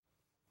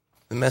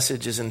The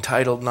message is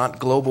entitled, Not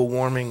Global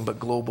Warming, but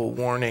Global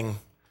Warning.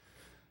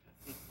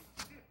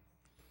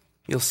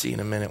 You'll see in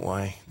a minute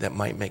why that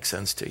might make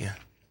sense to you.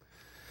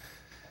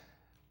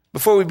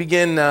 Before we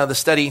begin the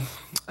study,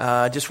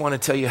 I just want to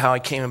tell you how I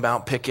came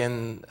about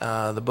picking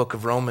the book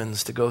of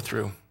Romans to go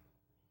through.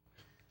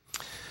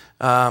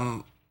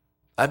 I've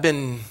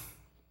been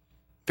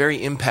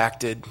very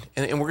impacted,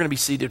 and we're going to be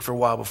seated for a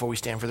while before we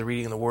stand for the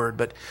reading of the Word,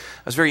 but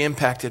I was very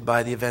impacted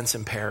by the events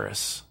in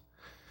Paris.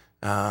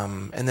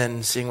 And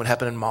then seeing what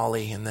happened in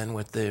Mali, and then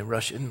with the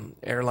Russian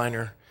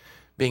airliner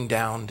being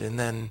downed, and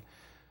then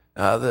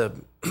the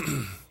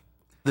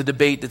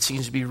debate that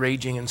seems to be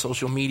raging in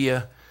social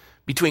media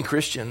between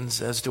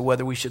Christians as to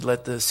whether we should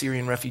let the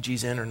Syrian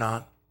refugees in or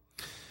not,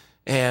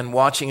 and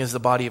watching as the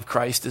body of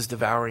Christ is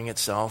devouring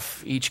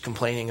itself, each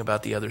complaining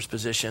about the other's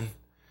position.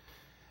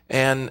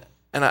 And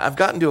I've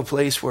gotten to a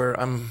place where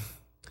I'm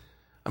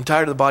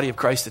tired of the body of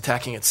Christ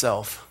attacking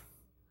itself.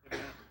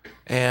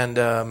 And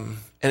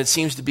it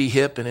seems to be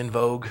hip and in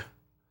vogue,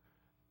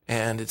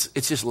 and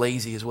it's just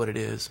lazy is what it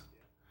is.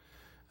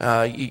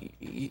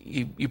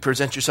 You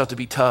present yourself to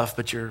be tough,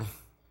 but you're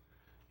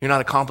not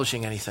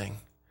accomplishing anything.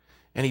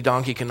 Any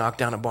donkey can knock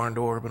down a barn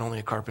door, but only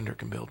a carpenter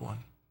can build one.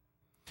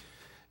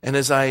 And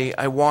as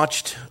I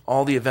watched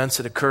all the events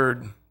that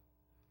occurred,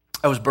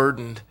 I was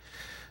burdened.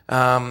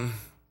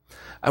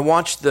 I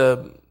watched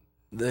the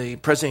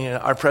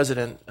president, our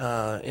president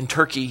in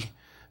Turkey,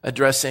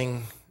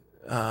 addressing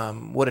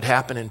what had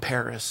happened in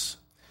Paris.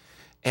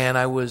 And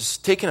I was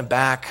taken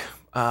aback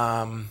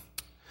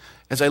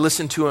as I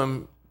listened to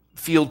him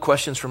field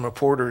questions from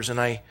reporters. And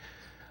I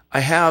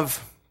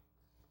have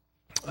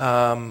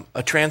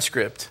a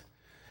transcript,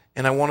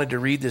 and I wanted to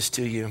read this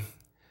to you.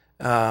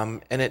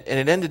 And it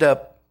ended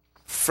up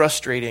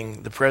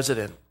frustrating the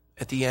president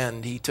at the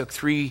end. He took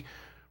 3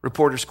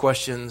 reporters'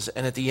 questions,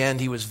 and at the end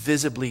he was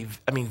visibly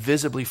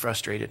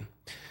frustrated.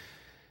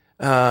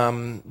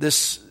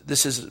 This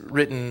is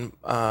written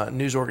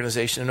news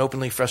organization. An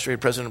openly frustrated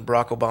President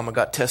Barack Obama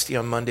got testy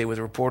on Monday with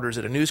reporters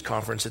at a news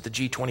conference at the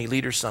G20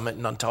 Leaders Summit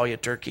in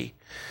Antalya, Turkey,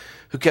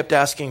 who kept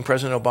asking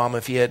President Obama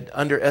if he had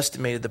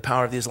underestimated the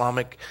power of the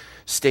Islamic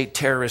State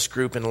terrorist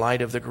group in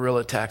light of the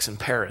guerrilla attacks in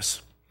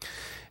Paris.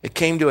 It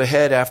came to a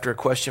head after a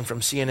question from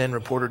CNN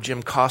reporter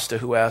Jim Costa,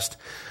 who asked,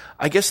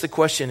 "I guess the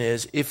question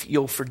is, if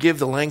you'll forgive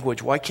the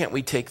language, why can't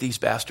we take these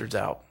bastards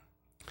out?"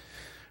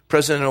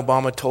 President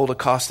Obama told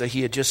Acosta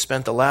he had just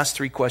spent the last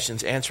 3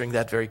 questions answering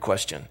that very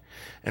question,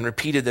 and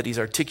repeated that he's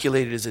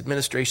articulated his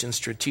administration's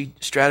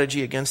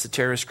strategy against the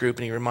terrorist group,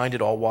 and he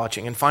reminded all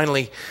watching. And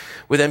finally,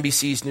 with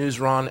NBC's News'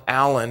 Ron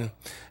Allen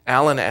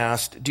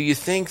asked, "Do you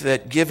think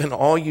that given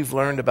all you've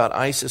learned about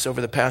ISIS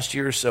over the past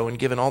year or so, and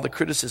given all the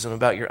criticism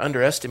about your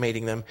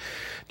underestimating them,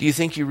 do you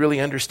think you really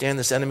understand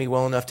this enemy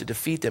well enough to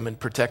defeat them and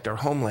protect our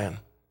homeland?"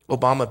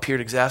 Obama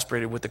appeared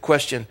exasperated with the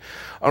question.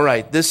 All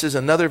right, this is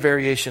another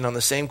variation on the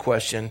same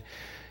question,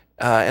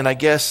 and I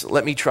guess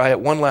let me try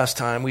it one last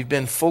time. We've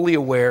been fully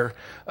aware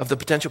of the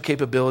potential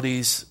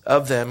capabilities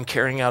of them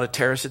carrying out a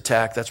terrorist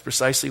attack. That's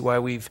precisely why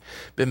we've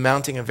been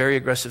mounting a very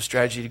aggressive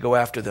strategy to go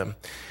after them.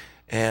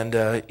 And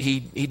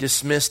he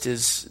dismissed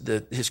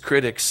his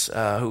critics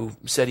who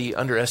said he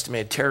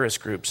underestimated terrorist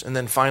groups. And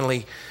then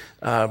finally,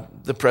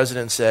 the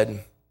president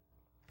said,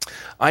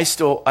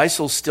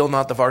 ISIL's still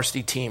not the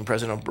varsity team,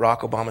 President Barack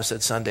Obama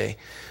said Sunday.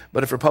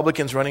 But if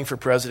Republicans running for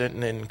president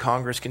and in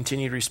Congress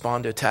continue to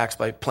respond to attacks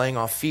by playing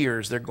off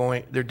fears, they're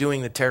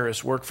doing the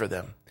terrorist work for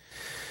them.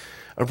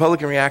 A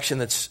Republican reaction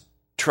that's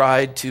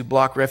tried to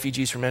block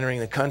refugees from entering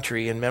the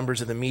country, and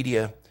members of the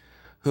media,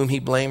 whom he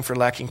blamed for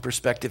lacking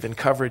perspective and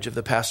coverage of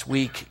the past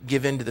week,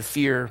 give in to the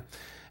fear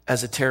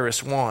as the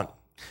terrorists want.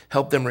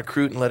 Help them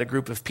recruit and let a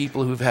group of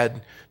people who've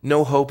had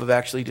no hope of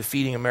actually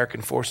defeating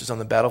American forces on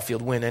the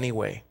battlefield win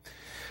anyway.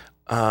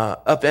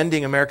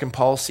 Upending American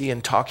policy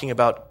and talking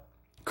about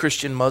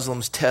Christian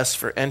Muslims' tests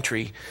for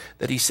entry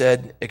that he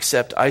said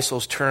accept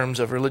ISIL's terms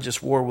of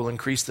religious war will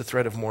increase the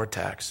threat of more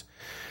attacks.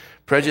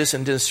 Prejudice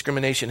and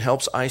discrimination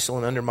helps ISIL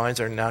and undermines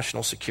our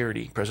national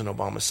security, President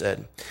Obama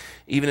said.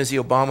 Even as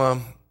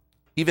Obama,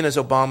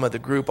 the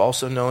group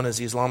also known as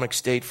the Islamic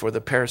State for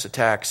the Paris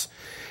attacks,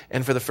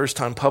 and for the first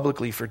time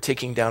publicly for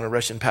taking down a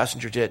Russian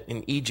passenger jet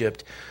in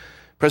Egypt,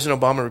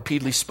 President Obama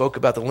repeatedly spoke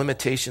about the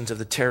limitations of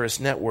the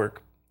terrorist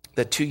network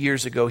that 2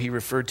 years ago he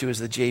referred to as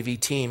the JV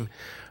team,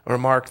 a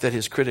remark that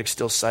his critics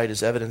still cite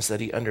as evidence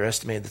that he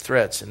underestimated the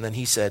threats. And then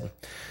he said,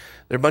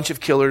 "They're a bunch of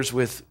killers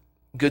with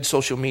good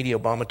social media,"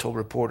 Obama told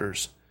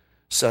reporters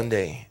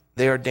Sunday.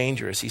 "They are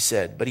dangerous," he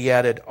said. But he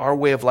added, "Our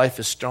way of life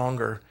is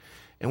stronger,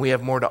 and we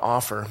have more to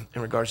offer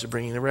in regards to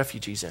bringing the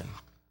refugees in."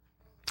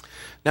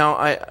 Now,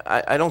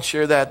 I don't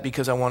share that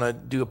because I want to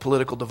do a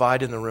political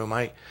divide in the room.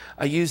 I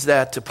use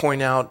that to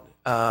point out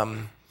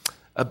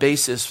a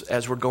basis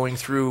as we're going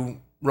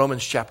through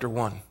Romans chapter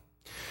 1.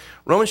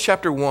 Romans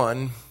chapter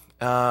 1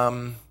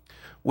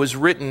 was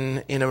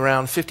written in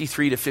around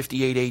 53 to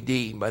 58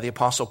 AD by the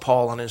Apostle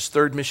Paul on his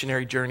 3rd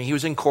missionary journey. He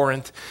was in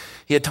Corinth.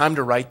 He had time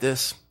to write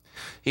this.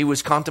 He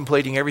was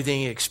contemplating everything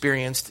he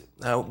experienced.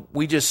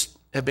 We just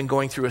have been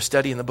going through a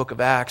study in the book of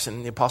Acts,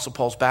 and the Apostle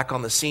Paul's back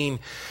on the scene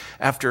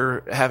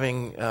after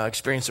having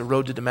experienced a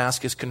road to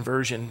Damascus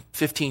conversion.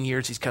 15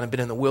 years he's kind of been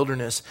in the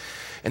wilderness,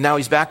 and now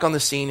he's back on the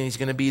scene, and he's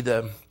going to be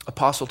the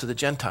apostle to the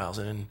Gentiles.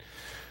 And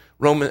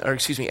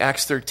in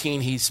Acts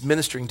 13, he's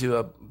ministering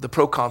to the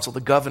proconsul,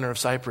 the governor of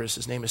Cyprus.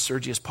 His name is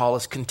Sergius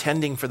Paulus,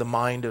 contending for the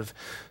mind of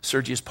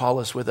Sergius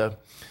Paulus with a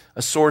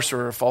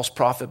sorcerer, a false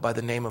prophet by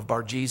the name of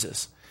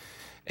Bar-Jesus.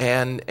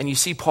 And you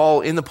see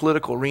Paul in the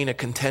political arena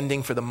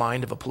contending for the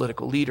mind of a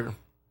political leader.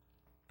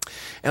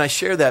 And I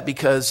share that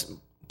because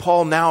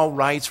Paul now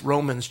writes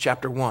Romans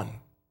chapter 1.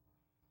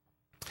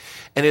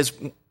 And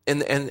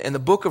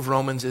the book of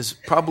Romans is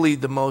probably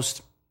the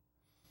most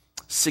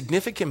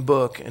significant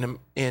book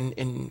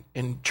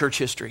in church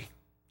history.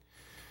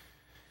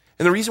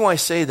 And the reason why I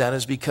say that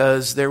is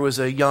because there was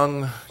a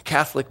young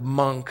Catholic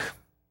monk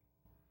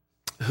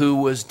who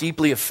was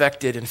deeply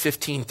affected in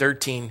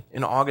 1513,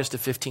 in August of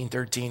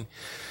 1513.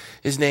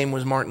 His name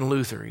was Martin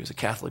Luther. He was a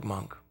Catholic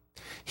monk.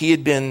 He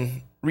had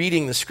been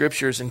reading the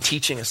scriptures and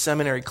teaching a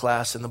seminary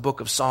class in the book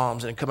of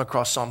Psalms, and had come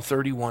across Psalm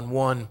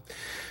 31:1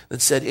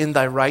 that said, "In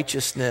thy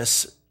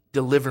righteousness,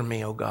 deliver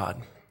me, O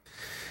God."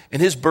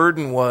 And his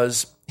burden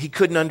was, he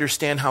couldn't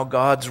understand how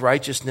God's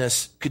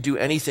righteousness could do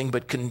anything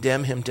but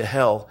condemn him to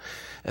hell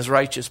as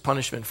righteous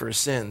punishment for his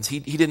sins. He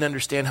didn't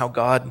understand how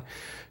God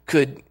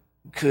could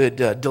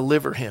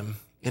deliver him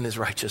in his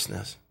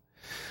righteousness.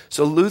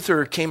 So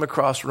Luther came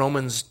across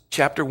Romans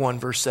chapter 1,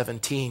 verse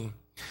 17.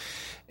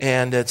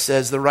 And it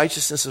says, "The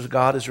righteousness of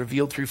God is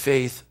revealed through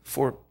faith,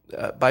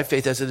 by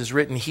faith, as it is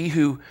written, he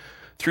who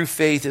through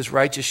faith is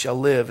righteous shall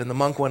live." And the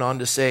monk went on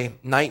to say,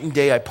 "Night and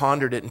day I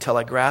pondered it until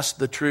I grasped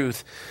the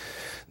truth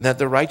that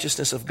the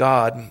righteousness of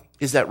God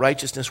is that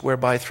righteousness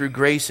whereby through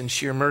grace and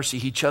sheer mercy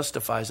he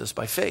justifies us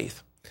by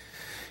faith."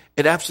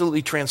 It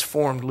absolutely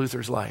transformed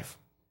Luther's life.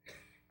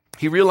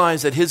 He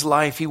realized that his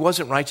life, he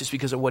wasn't righteous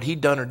because of what he'd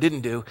done or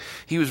didn't do.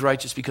 He was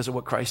righteous because of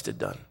what Christ had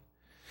done.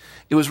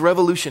 It was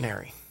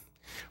revolutionary.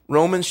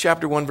 Romans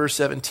chapter 1, verse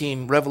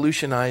 17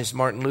 revolutionized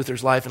Martin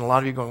Luther's life. And a lot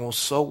of you are going, well,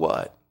 so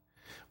what?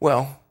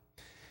 Well,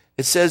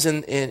 it says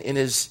in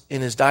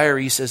his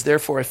diary, he says,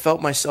 "Therefore I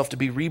felt myself to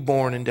be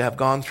reborn and to have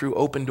gone through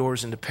open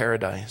doors into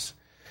paradise."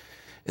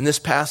 And this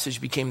passage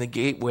became the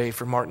gateway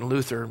for Martin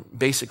Luther,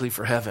 basically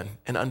for heaven,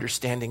 and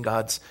understanding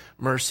God's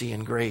mercy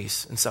and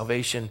grace and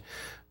salvation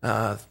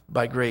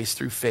by grace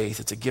through faith.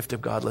 It's a gift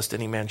of God, lest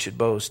any man should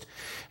boast.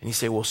 And you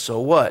say, well, so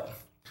what?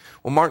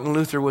 Well, Martin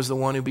Luther was the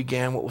one who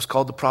began what was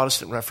called the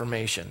Protestant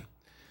Reformation.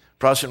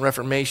 Protestant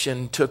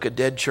Reformation took a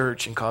dead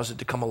church and caused it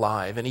to come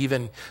alive. And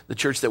even the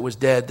church that was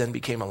dead then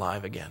became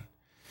alive again.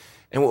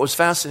 And what was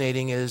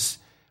fascinating is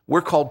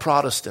we're called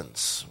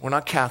Protestants. We're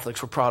not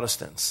Catholics, we're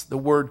Protestants. The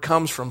word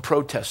comes from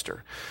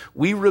protester.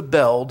 We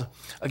rebelled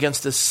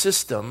against a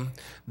system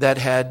that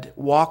had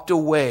walked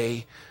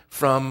away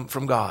from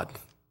God.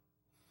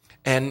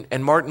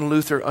 And Martin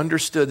Luther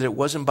understood that it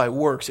wasn't by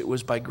works, it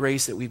was by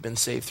grace that we've been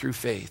saved through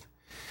faith.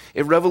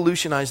 It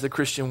revolutionized the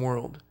Christian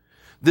world.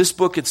 This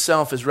book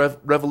itself has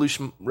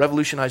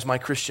revolutionized my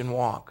Christian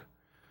walk.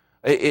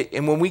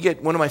 And when we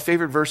get, one of my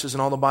favorite verses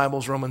in all the Bible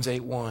is Romans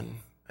 8:1,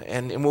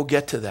 and we'll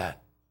get to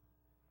that.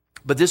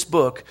 But this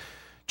book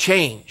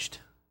changed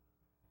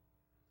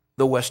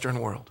the Western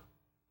world.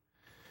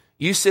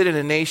 You sit in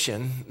a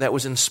nation that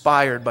was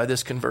inspired by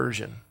this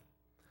conversion.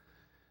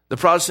 The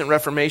Protestant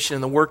Reformation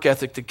and the work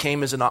ethic that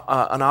came as an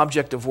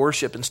object of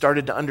worship and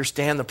started to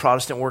understand the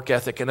Protestant work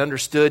ethic and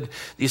understood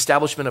the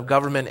establishment of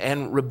government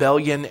and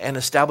rebellion and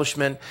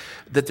establishment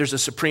that there's a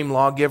supreme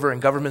lawgiver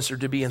and governments are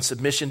to be in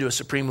submission to a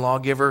supreme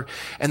lawgiver.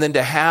 And then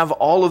to have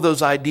all of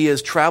those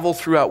ideas travel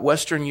throughout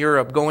Western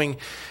Europe, going,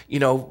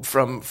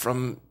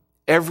 from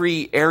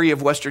every area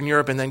of Western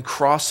Europe and then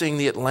crossing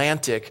the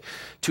Atlantic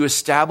to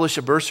establish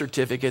a birth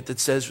certificate that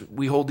says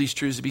we hold these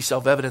truths to be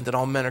self-evident, that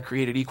all men are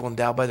created equal,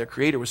 endowed by their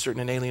Creator with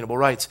certain inalienable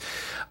rights.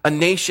 A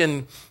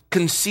nation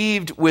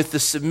conceived with the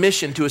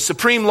submission to a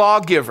supreme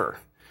lawgiver,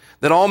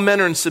 that all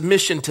men are in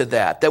submission to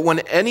that when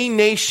any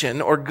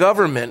nation or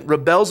government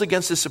rebels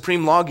against the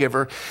supreme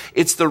lawgiver,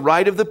 it's the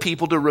right of the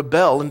people to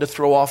rebel and to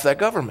throw off that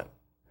government.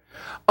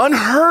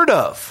 Unheard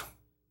of.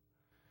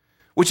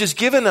 Which has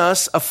given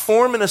us a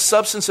form and a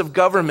substance of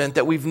government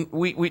that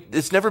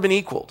it's never been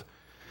equaled.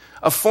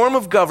 A form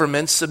of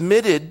government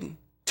submitted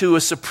to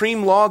a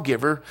supreme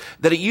lawgiver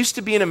that it used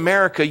to be in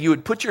America, you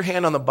would put your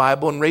hand on the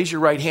Bible and raise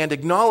your right hand,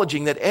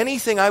 acknowledging that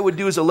anything I would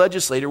do as a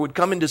legislator would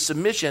come into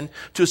submission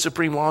to a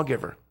supreme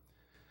lawgiver.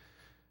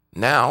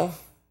 Now,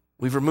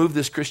 we've removed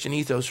this Christian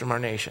ethos from our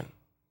nation.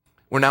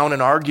 We're now in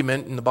an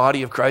argument in the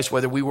body of Christ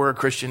whether we were a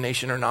Christian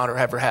nation or not, or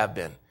ever have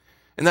been.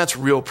 And that's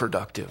real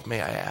productive,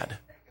 may I add.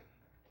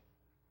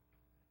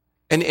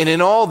 And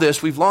in all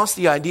this, we've lost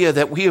the idea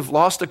that we have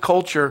lost a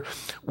culture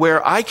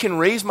where I can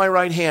raise my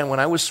right hand when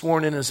I was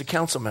sworn in as a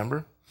council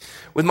member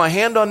with my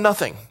hand on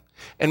nothing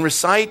and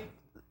recite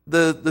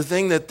the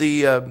thing that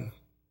the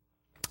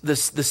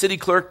city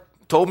clerk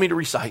told me to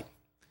recite.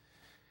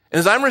 And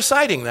as I'm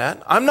reciting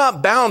that, I'm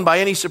not bound by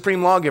any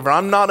supreme lawgiver.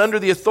 I'm not under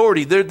the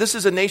authority. This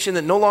is a nation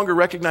that no longer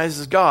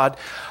recognizes God.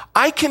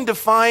 I can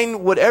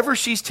define whatever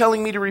she's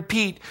telling me to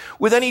repeat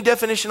with any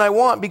definition I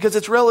want because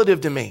it's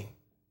relative to me.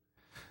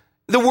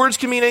 The words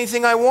can mean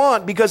anything I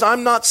want because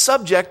I'm not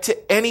subject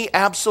to any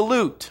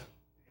absolute.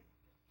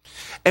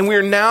 And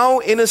we're now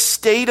in a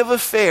state of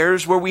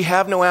affairs where we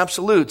have no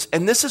absolutes.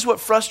 And this is what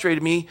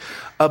frustrated me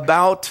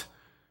about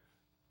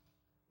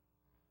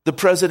the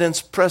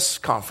president's press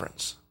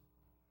conference.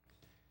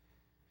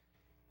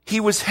 He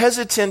was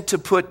hesitant to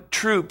put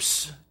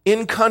troops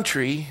in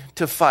country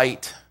to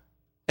fight.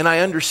 And I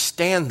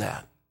understand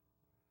that.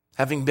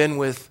 Having been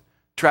with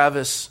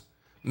Travis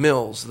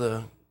Mills,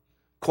 the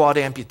quad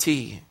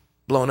amputee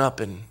blown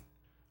up in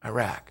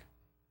Iraq.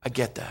 I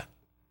get that.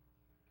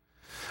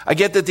 I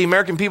get that the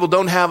American people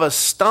don't have a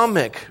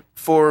stomach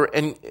for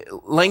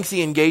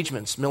lengthy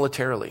engagements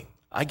militarily.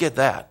 I get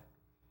that.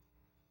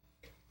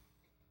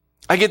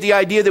 I get the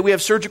idea that we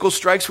have surgical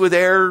strikes with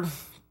air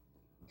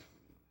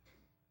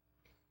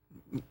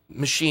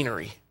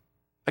machinery.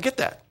 I get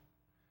that.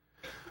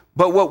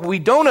 But what we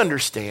don't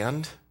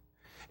understand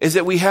is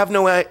that we have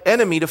no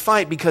enemy to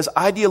fight because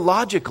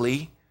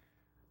ideologically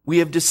we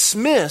have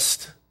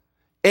dismissed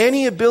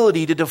any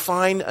ability to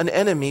define an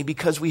enemy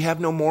because we have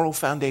no moral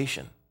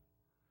foundation.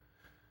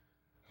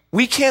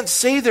 We can't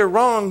say they're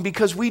wrong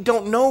because we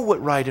don't know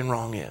what right and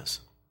wrong is.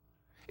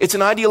 It's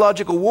an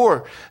ideological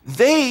war.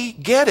 They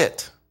get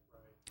it.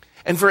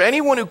 And for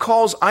anyone who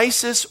calls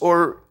ISIS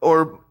or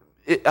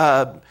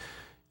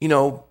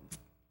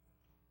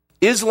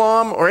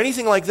Islam or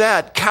anything like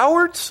that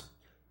cowards,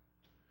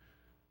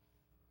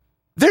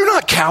 they're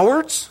not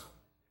cowards.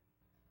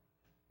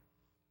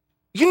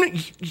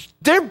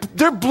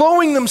 They're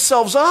blowing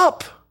themselves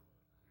up.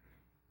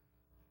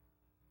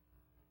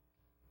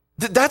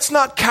 That's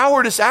not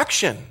cowardice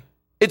action.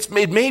 It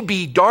may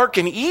be dark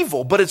and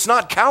evil, but it's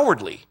not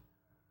cowardly.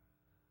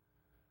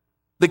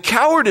 The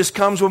cowardice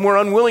comes when we're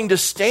unwilling to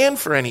stand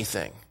for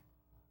anything.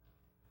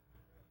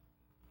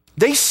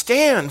 They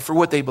stand for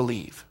what they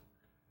believe.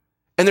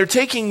 And they're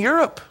taking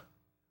Europe.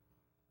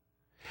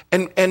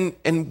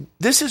 And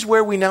this is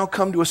where we now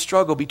come to a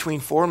struggle between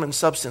form and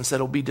substance that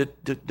will be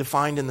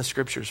defined in the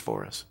scriptures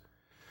for us.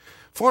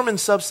 Form and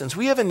substance.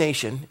 We have a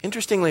nation,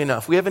 interestingly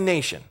enough, we have a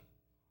nation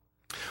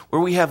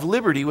where we have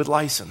liberty with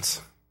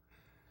license.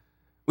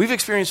 We've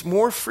experienced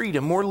more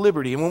freedom, more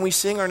liberty. And when we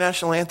sing our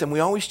national anthem, we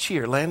always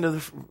cheer, land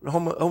of the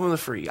home of the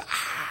free,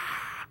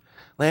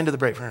 land of the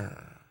brave.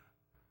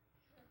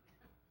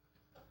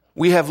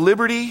 We have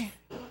liberty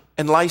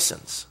and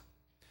license.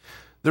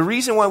 The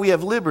reason why we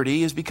have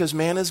liberty is because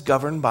man is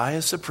governed by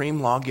a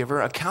supreme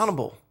lawgiver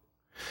accountable.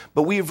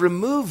 But we have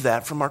removed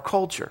that from our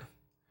culture.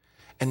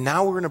 And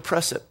now we're going to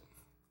press it.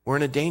 We're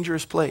in a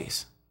dangerous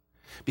place.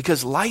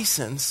 Because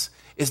license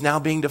is now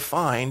being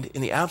defined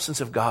in the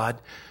absence of God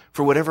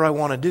for whatever I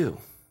want to do.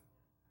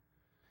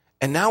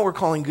 And now we're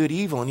calling good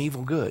evil and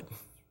evil good.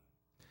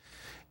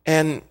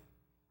 And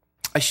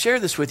I share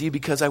this with you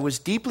because I was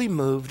deeply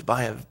moved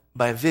by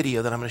a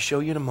video that I'm going to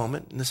show you in a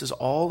moment. And this is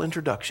all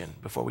introduction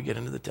before we get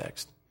into the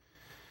text.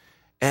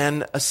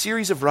 And a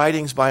series of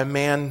writings by a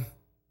man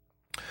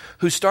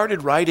who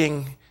started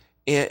writing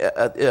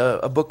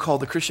a book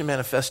called The Christian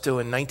Manifesto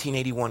in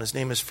 1981. His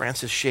name is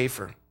Francis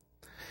Schaeffer.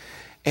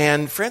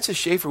 And Francis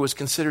Schaeffer was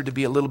considered to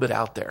be a little bit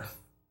out there.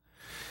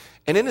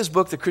 And in his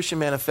book, The Christian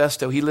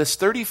Manifesto, he lists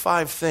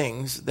 35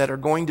 things that are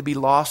going to be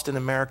lost in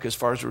America as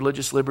far as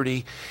religious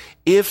liberty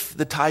if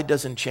the tide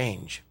doesn't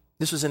change.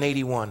 This was in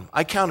 81.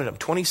 I counted them.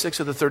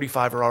 26 of the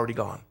 35 are already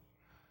gone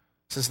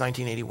since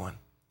 1981.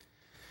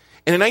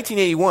 And in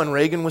 1981,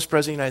 Reagan was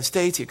president of the United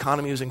States. The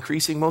economy was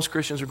increasing. Most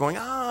Christians were going,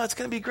 it's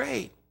going to be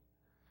great.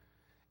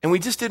 And we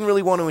just didn't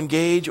really want to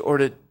engage or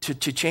to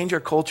change our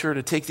culture,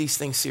 to take these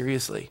things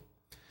seriously.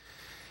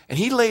 And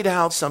he laid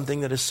out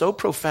something that is so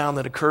profound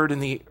that occurred in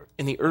the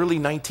early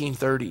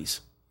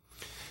 1930s.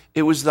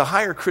 It was the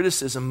higher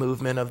criticism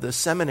movement of the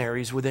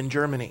seminaries within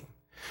Germany.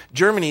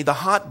 Germany, the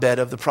hotbed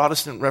of the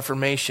Protestant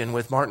Reformation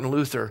with Martin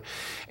Luther.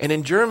 And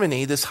in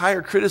Germany, this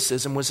higher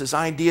criticism was this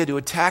idea to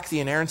attack the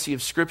inerrancy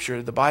of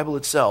Scripture, the Bible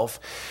itself.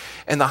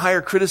 And the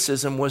higher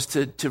criticism was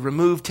to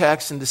remove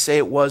text and to say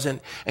it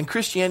wasn't. And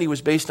Christianity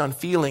was based on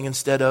feeling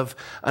instead of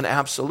an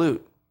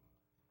absolute.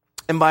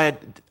 And by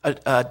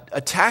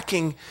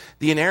attacking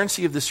the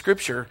inerrancy of the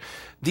Scripture,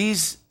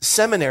 these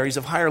seminaries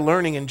of higher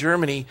learning in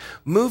Germany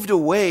moved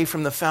away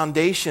from the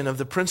foundation of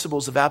the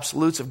principles of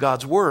absolutes of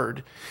God's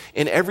Word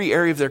in every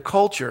area of their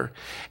culture.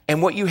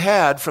 And what you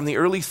had from the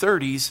early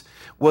 30s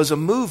was a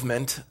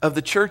movement of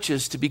the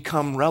churches to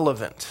become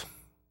relevant.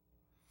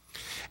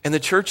 And the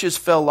churches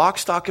fell lock,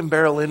 stock, and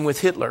barrel in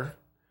with Hitler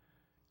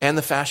and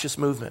the fascist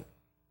movement.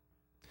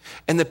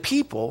 And the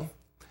people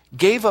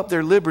gave up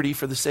their liberty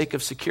for the sake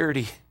of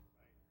security.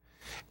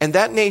 And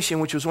that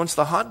nation, which was once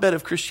the hotbed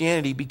of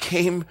Christianity,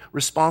 became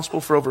responsible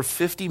for over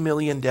 50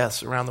 million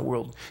deaths around the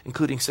world,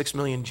 including 6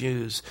 million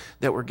Jews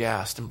that were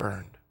gassed and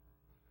burned.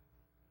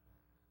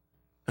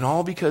 And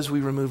all because we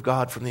removed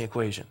God from the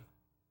equation.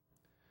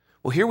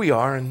 Well, here we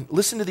are, and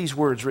listen to these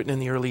words written in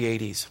the early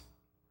 80s.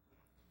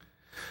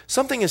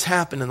 Something has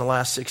happened in the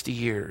last 60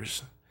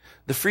 years.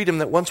 The freedom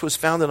that once was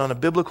founded on a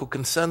biblical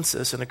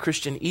consensus and a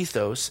Christian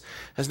ethos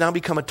has now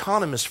become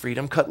autonomous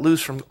freedom, cut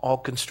loose from all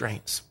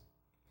constraints.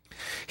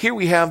 Here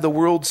we have the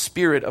world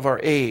spirit of our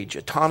age,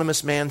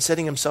 autonomous man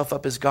setting himself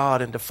up as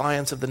God in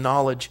defiance of the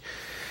knowledge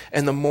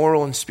and the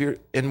moral and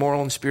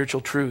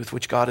spiritual truth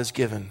which God has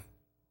given.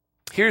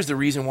 Here's the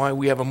reason why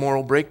we have a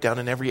moral breakdown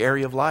in every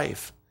area of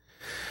life.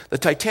 The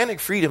titanic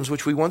freedoms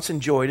which we once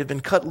enjoyed have been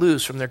cut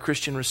loose from their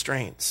Christian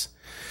restraints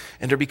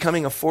and are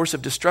becoming a force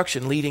of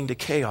destruction leading to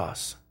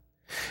chaos.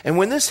 And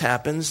when this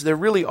happens, there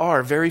really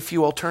are very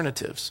few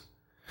alternatives.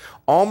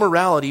 All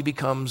morality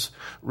becomes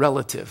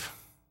relative.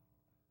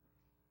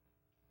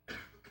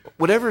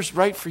 Whatever's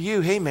right for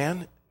you, hey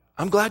man,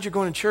 I'm glad you're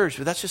going to church,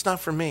 but that's just not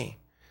for me.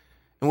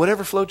 And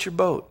whatever floats your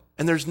boat.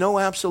 And there's no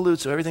absolute,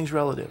 so everything's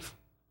relative.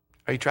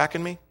 Are you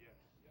tracking me?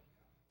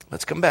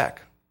 Let's come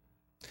back.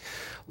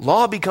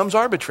 Law becomes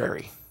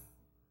arbitrary.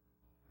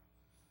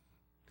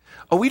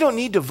 Oh, we don't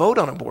need to vote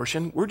on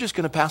abortion. We're just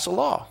going to pass a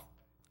law.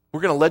 We're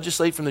going to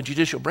legislate from the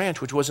judicial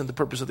branch, which wasn't the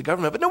purpose of the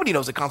government. But nobody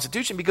knows the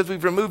Constitution because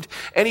we've removed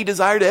any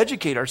desire to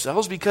educate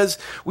ourselves because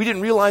we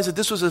didn't realize that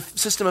this was a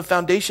system of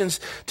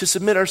foundations to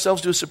submit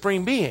ourselves to a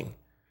supreme being.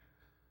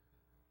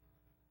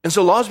 And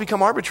so laws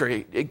become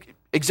arbitrary,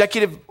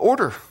 executive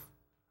order.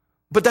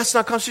 But that's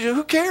not constitutional.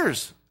 Who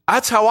cares?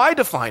 That's how I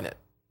define it.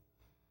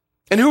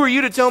 And who are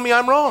you to tell me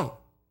I'm wrong?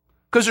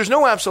 Because there's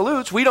no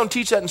absolutes. We don't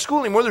teach that in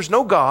school anymore. There's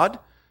no God.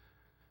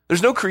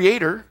 There's no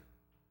creator.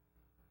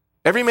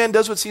 Every man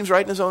does what seems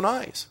right in his own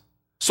eyes.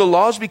 So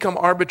laws become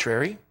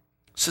arbitrary.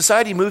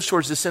 Society moves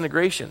towards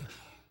disintegration.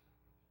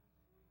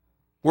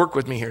 Work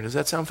with me here. Does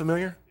that sound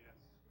familiar?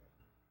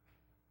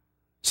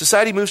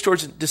 Society moves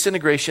towards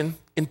disintegration.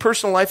 In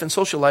personal life and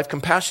social life,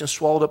 compassion is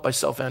swallowed up by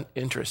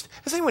self-interest.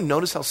 Has anyone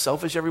noticed how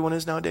selfish everyone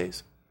is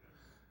nowadays?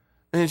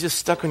 And you're just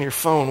stuck on your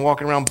phone,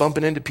 walking around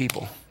bumping into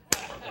people.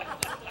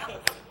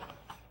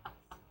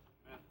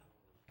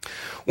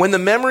 When the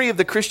memory of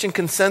the Christian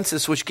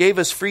consensus which gave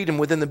us freedom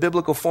within the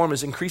biblical form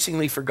is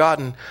increasingly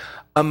forgotten,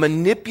 a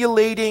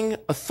manipulating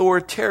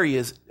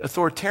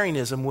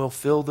authoritarianism will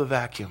fill the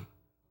vacuum.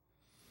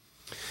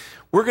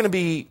 We're going to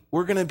be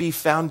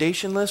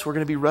foundationless, we're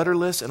going to be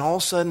rudderless, and all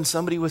of a sudden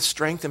somebody with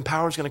strength and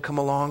power is going to come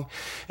along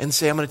and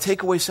say, I'm going to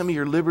take away some of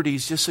your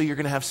liberties just so you're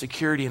going to have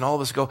security. And all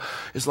of us go,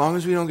 as long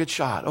as we don't get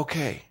shot,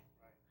 okay.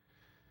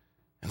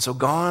 And so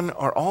gone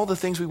are all the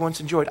things we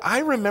once enjoyed. I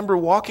remember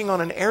walking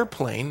on an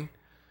airplane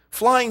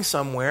flying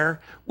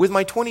somewhere with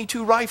my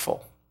 .22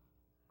 rifle.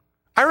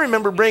 I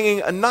remember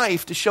bringing a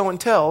knife to show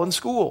and tell in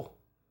school.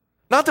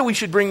 Not that we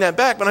should bring that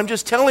back, but I'm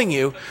just telling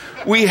you,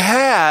 we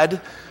had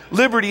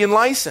liberty and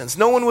license.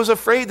 No one was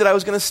afraid that I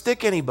was going to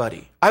stick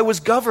anybody. I was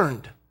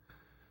governed.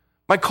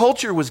 My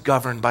culture was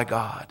governed by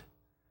God.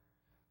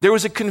 There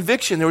was a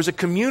conviction, there was a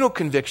communal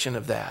conviction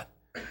of that.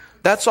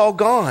 That's all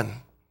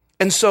gone.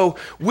 And so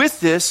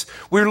with this,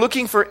 we're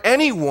looking for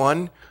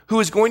anyone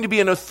who is going to be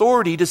an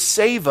authority to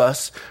save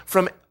us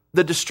from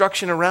the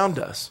destruction around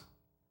us.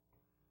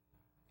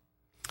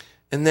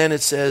 And then it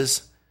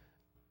says,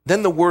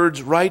 then the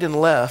words right and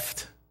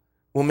left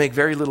will make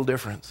very little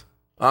difference.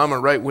 I'm a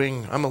right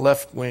wing, I'm a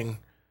left wing.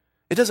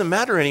 It doesn't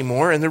matter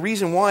anymore. And the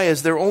reason why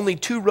is there are only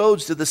two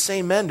roads to the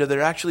same end, or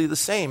they're actually the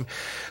same.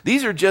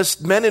 These are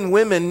just men and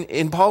women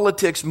in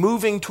politics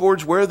moving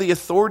towards where the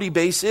authority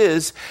base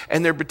is,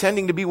 and they're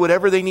pretending to be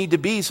whatever they need to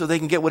be so they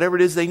can get whatever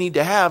it is they need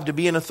to have to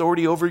be an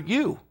authority over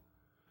you.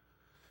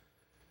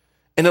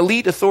 An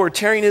elite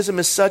authoritarianism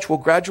as such will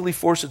gradually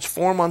force its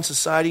form on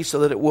society so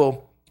that it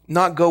will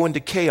not go into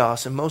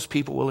chaos, and most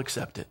people will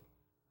accept it.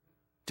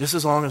 Just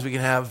as long as we can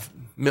have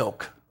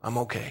milk, I'm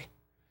okay.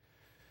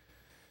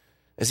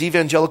 As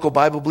evangelical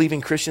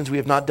Bible-believing Christians, we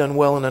have not done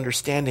well in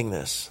understanding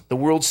this. The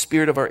world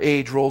spirit of our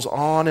age rolls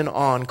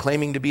on,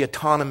 claiming to be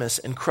autonomous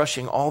and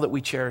crushing all that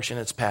we cherish in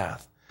its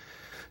path.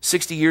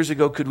 60 years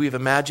ago, could we have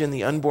imagined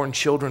the unborn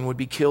children would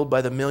be killed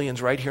by the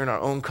millions right here in our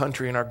own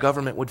country, and our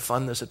government would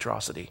fund this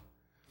atrocity?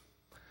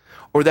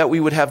 Or that we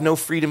would have no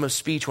freedom of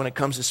speech when it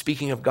comes to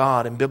speaking of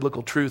God and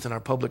biblical truth in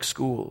our public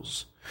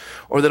schools?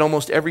 Or that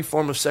almost every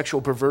form of sexual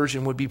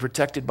perversion would be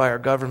protected by our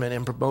government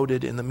and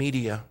promoted in the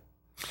media?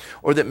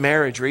 Or that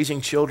marriage,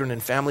 raising children,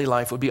 and family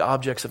life would be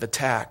objects of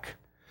attack?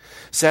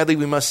 Sadly,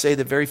 we must say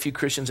that very few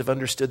Christians have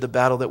understood the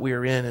battle that we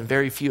are in, and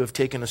very few have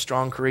taken a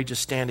strong, courageous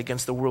stand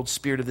against the world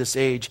spirit of this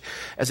age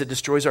as it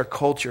destroys our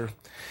culture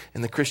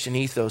and the Christian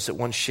ethos that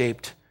once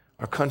shaped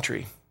our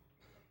country.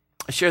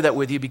 I share that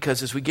with you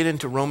because as we get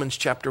into Romans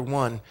chapter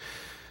 1,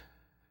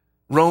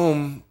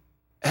 Rome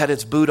had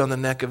its boot on the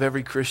neck of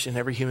every Christian,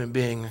 every human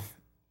being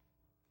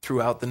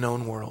throughout the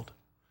known world.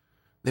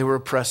 They were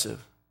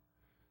oppressive.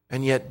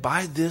 And yet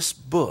by this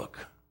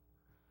book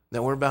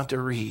that we're about to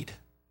read,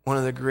 one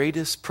of the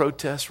greatest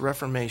protest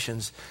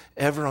reformations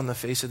ever on the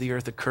face of the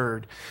earth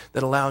occurred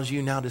that allows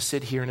you now to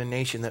sit here in a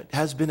nation that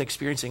has been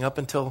experiencing up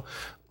until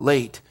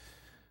late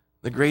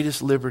the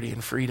greatest liberty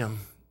and freedom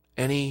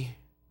any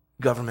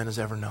government has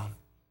ever known.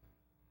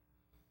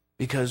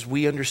 because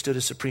we understood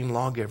a supreme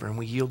lawgiver and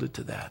we yielded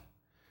to that.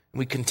 And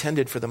we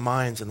contended for the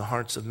minds and the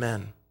hearts of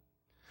men.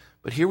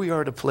 But here we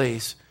are at a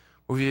place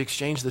where we've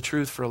exchanged the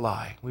truth for a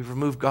lie. We've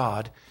removed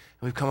God,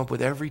 and we've come up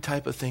with every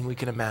type of thing we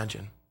can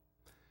imagine.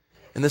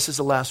 And this is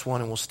the last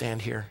one, and we'll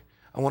stand here.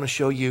 I want to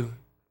show you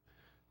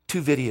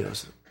 2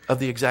 videos of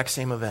the exact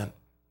same event,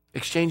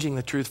 exchanging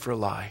the truth for a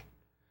lie.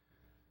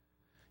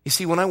 You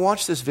see, when I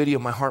watched this video,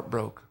 my heart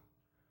broke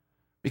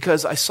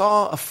because I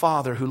saw a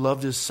father who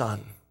loved his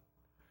son,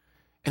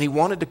 and he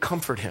wanted to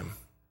comfort him.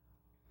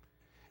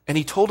 And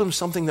he told him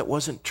something that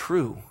wasn't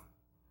true,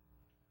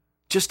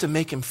 just to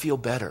make him feel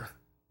better.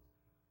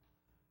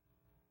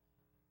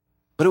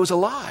 But it was a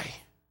lie.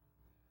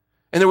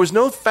 And there was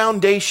no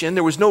foundation,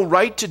 there was no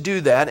right to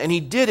do that, and he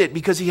did it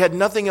because he had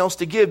nothing else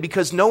to give,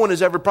 because no one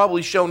has ever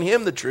probably shown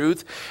him the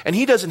truth, and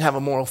he doesn't have a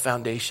moral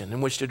foundation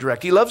in which to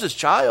direct. He loves his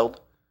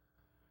child.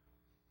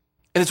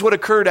 And it's what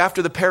occurred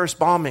after the Paris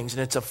bombings,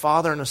 and it's a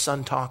father and a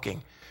son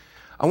talking.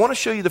 I want to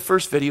show you the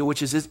first video,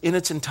 which is in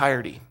its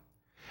entirety.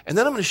 And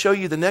then I'm going to show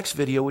you the next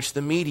video, which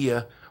the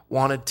media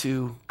wanted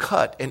to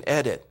cut and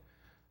edit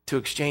to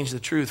exchange the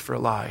truth for a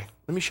lie.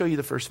 Let me show you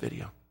the first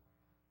video.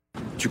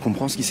 Tu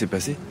comprends ce qui s'est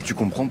passé? Tu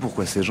comprends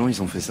pourquoi ces gens,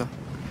 ils ont fait ça?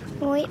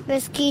 Oui,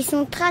 parce qu'ils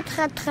sont très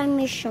très très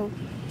méchants.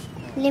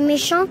 Les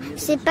méchants,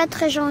 c'est pas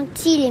très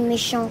gentil, les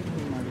méchants.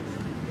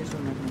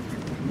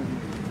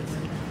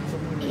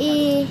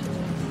 Et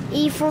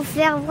il faut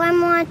faire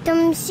vraiment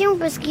attention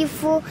parce qu'il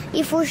faut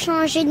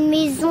changer de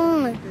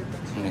maison.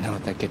 Mais non,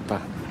 t'inquiète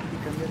pas.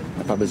 On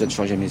n'a pas besoin de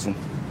changer de maison.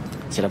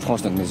 C'est la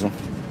France, notre maison.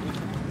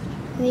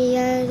 Mais il y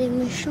a des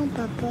méchants,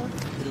 papa.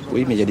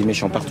 Oui, mais il y a des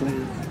méchants partout.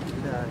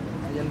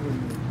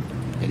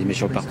 Il y a des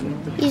méchants partout.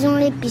 Ils ont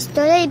les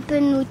pistolets, ils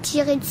peuvent nous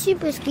tirer dessus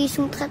parce qu'ils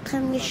sont très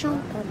très méchants,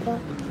 papa.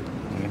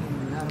 Ouais.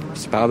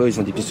 C'est pas grave, ils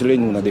ont des pistolets,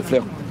 nous on a des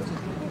fleurs.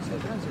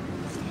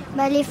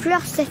 Bah les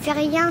fleurs, ça fait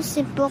rien,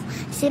 c'est pour.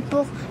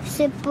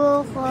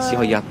 Si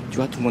regarde, tu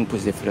vois, tout le monde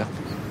pose des fleurs.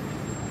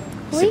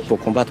 Oui. C'est pour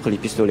combattre les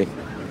pistolets.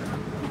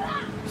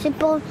 C'est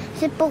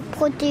pour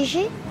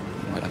protéger.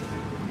 Voilà.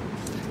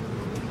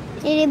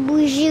 Et les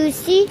bougies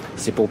aussi.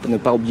 C'est pour ne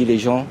pas oublier les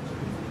gens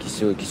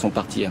qui sont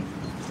partis. Hein.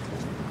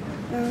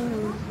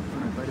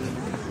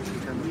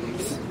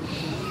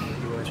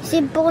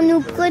 C'est pour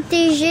nous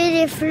protéger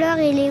les fleurs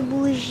et les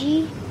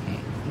bougies.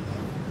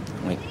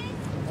 Oui.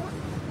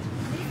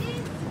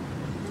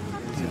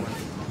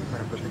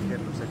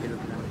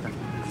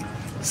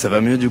 Ça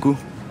va mieux du coup?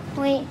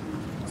 Oui,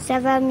 ça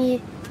va mieux.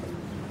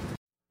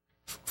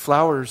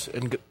 Flowers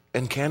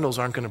and candles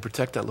aren't going to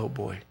protect that little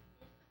boy.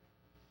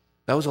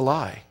 That was a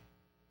lie.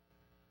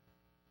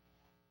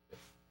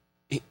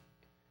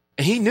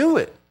 He knew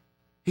it.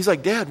 He's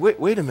like, Dad,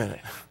 wait a minute.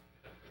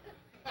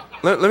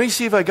 Let me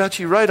see if I got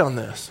you right on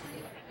this.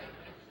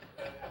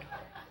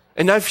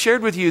 And I've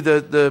shared with you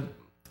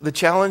the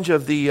challenge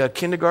of the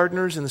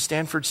kindergartners and the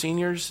Stanford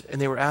seniors, and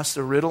they were asked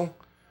the riddle,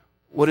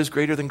 what is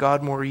greater than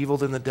God, more evil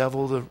than the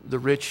devil? The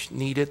rich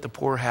need it, the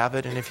poor have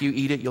it, and if you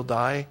eat it, you'll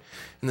die.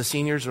 And the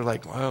seniors are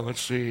like, well,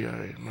 let's see.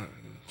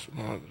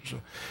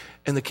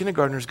 And the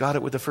kindergartners got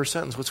it with the first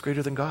sentence, what's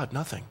greater than God?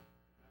 Nothing.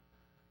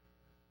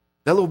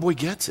 That little boy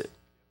gets it.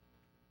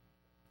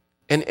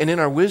 And in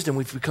our wisdom,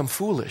 we've become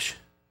foolish.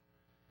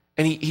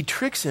 And he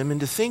tricks him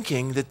into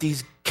thinking that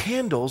these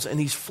candles and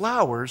these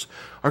flowers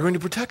are going to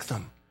protect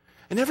them.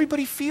 And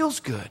everybody feels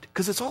good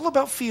because it's all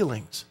about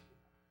feelings.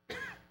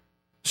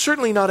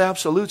 Certainly not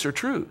absolutes or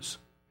truths.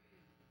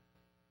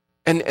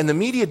 And the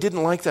media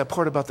didn't like that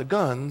part about the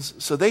guns,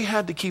 so they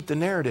had to keep the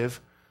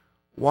narrative,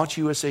 watch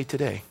USA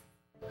Today.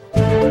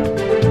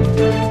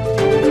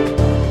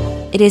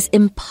 It is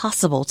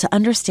impossible to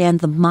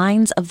understand the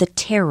minds of the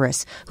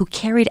terrorists who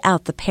carried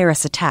out the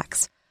Paris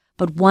attacks.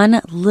 But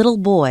one little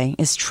boy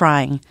is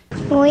trying.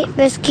 Oui,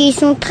 parce qu'ils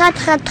sont très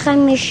très très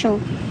méchants.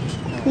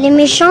 Les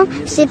méchants,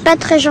 c'est pas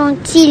très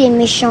gentil, les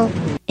méchants.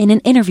 In an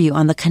interview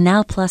on the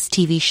Canal Plus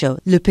TV show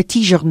Le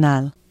Petit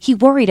Journal, he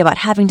worried about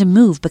having to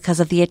move because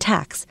of the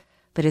attacks.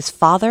 But his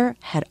father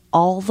had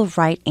all the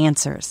right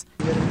answers.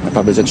 On n'a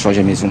pas besoin de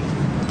changer de maison.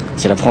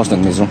 C'est la France,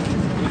 notre maison.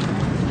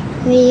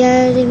 Mais il y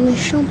a des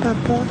méchants,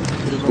 papa.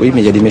 Oui,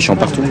 mais il y a des méchants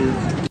partout.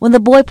 When the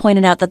boy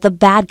pointed out that the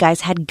bad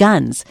guys had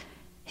guns,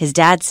 his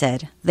dad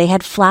said they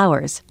had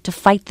flowers to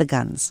fight the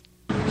guns.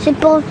 C'est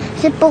pour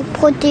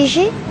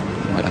protéger.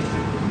 Voilà.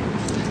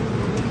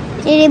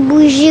 Et les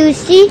bougies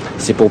aussi.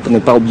 C'est pour ne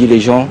pas oublier les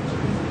gens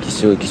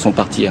qui sont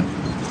partis. Hein.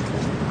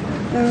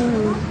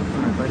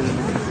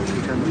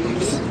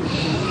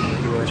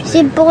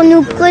 C'est pour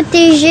nous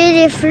protéger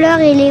les fleurs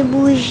et les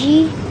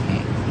bougies.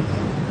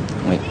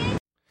 Oui.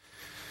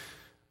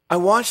 I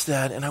watched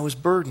that and I was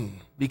burdened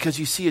because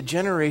you see a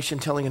generation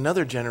telling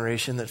another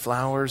generation that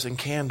flowers and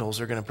candles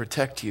are going to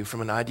protect you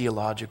from an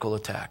ideological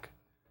attack.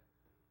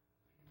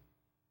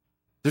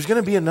 There's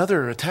going to be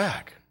another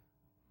attack.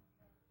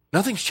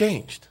 Nothing's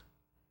changed.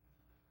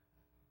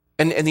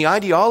 And the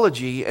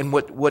ideology and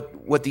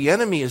what the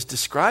enemy is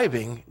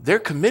describing, they're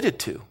committed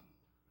to.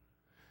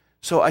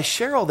 So I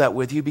share all that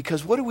with you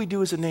because what do we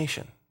do as a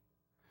nation?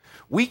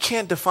 We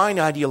can't define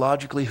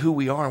ideologically who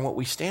we are and what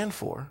we stand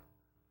for.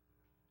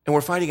 And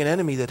we're fighting an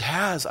enemy that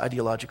has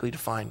ideologically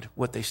defined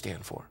what they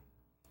stand for.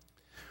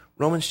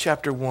 Romans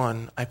chapter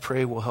 1, I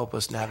pray, will help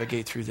us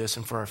navigate through this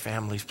and for our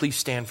families. Please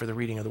stand for the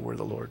reading of the word of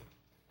the Lord.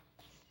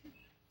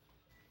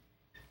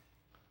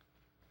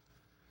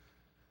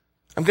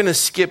 I'm going to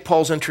skip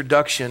Paul's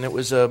introduction. It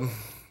was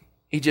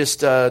he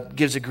just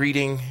gives a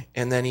greeting,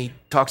 and then he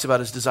talks about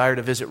his desire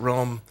to visit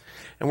Rome.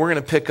 And we're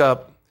going to pick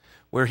up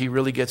where he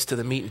really gets to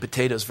the meat and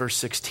potatoes, verse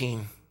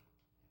 16.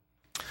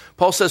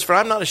 Paul says, "For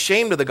I'm not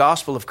ashamed of the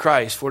gospel of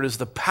Christ, for it is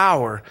the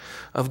power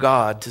of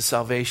God to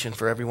salvation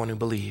for everyone who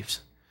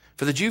believes.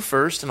 For the Jew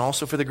first, and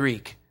also for the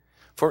Greek.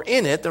 For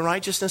in it the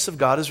righteousness of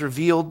God is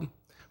revealed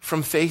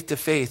from faith to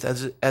faith,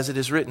 as it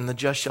is written, the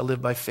just shall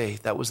live by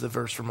faith." That was the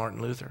verse from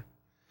Martin Luther.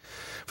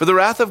 "For the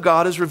wrath of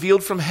God is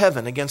revealed from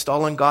heaven against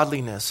all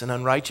ungodliness and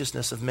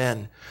unrighteousness of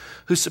men,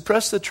 who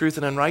suppress the truth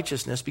in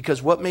unrighteousness,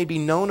 because what may be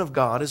known of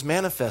God is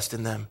manifest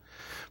in them.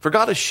 For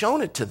God has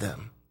shown it to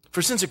them.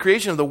 For since the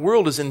creation of the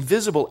world, his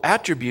invisible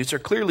attributes are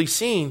clearly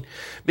seen,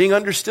 being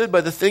understood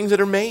by the things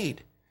that are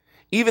made,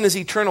 even his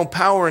eternal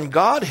power and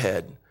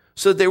Godhead,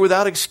 so that they were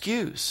without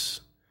excuse.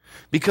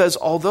 Because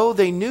although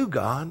they knew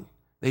God,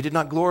 they did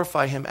not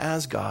glorify him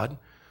as God,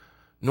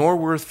 nor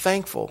were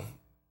thankful,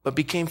 but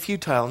became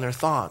futile in their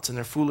thoughts, and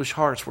their foolish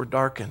hearts were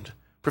darkened.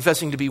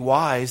 Professing to be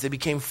wise, they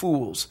became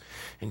fools,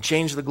 and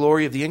changed the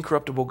glory of the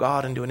incorruptible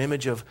God into an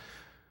image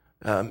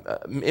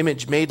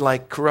made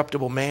like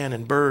corruptible man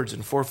and birds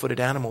and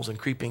four-footed animals and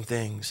creeping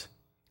things.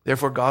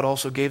 Therefore God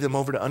also gave them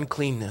over to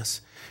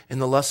uncleanness in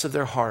the lusts of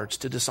their hearts,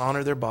 to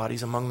dishonor their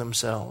bodies among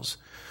themselves,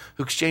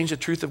 who exchanged the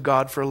truth of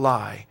God for a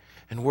lie,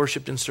 and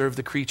worshipped and served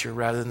the creature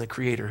rather than the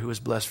Creator, who is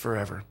blessed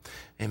forever.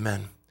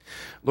 Amen."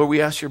 Lord,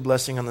 we ask your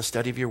blessing on the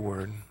study of your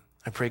word.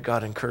 I pray,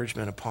 God,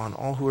 encouragement upon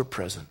all who are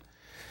present,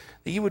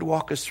 that you would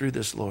walk us through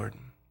this, Lord,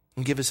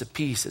 and give us a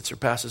peace that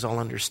surpasses all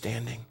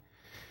understanding.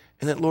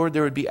 And that, Lord,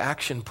 there would be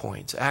action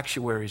points,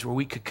 actuaries, where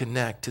we could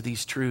connect to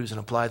these truths and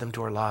apply them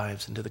to our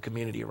lives and to the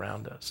community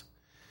around us.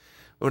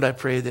 Lord, I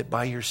pray that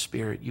by your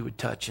Spirit you would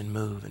touch and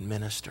move and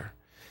minister.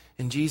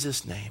 In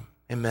Jesus' name,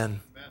 amen.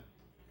 Amen.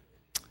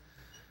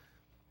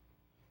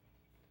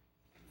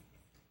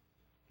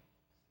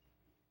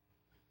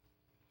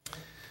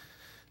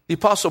 The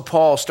Apostle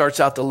Paul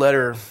starts out the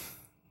letter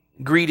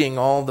greeting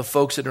all the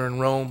folks that are in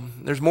Rome.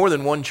 There's more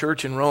than one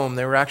church in Rome.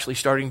 They were actually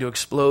starting to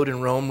explode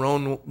in Rome.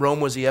 Rome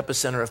was the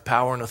epicenter of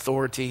power and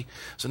authority.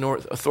 It's an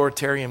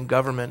authoritarian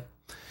government.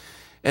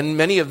 And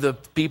many of the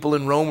people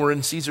in Rome were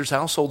in Caesar's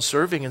household,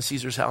 serving in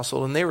Caesar's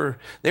household, and they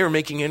were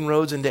making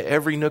inroads into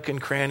every nook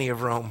and cranny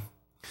of Rome.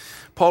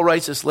 Paul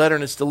writes this letter,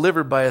 and it's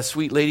delivered by a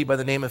sweet lady by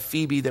the name of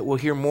Phoebe that we'll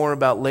hear more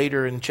about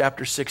later in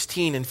chapter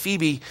 16. And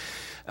Phoebe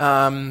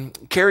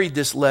carried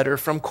this letter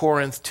from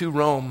Corinth to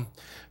Rome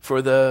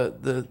for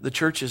the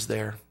churches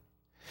there.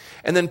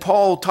 And then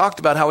Paul talked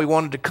about how he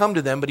wanted to come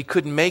to them, but he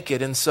couldn't make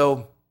it. And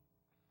so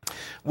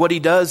what he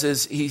does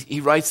is he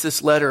writes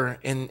this letter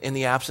in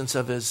the absence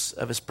of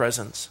his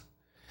presence.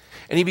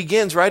 And he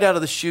begins right out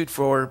of the chute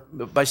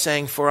by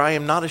saying, "For I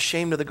am not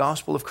ashamed of the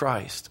gospel of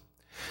Christ."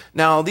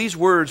 Now, these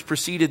words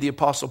preceded the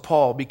Apostle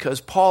Paul,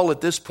 because Paul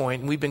at this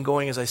point, and we've been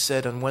going, as I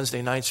said, on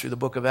Wednesday nights through the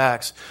book of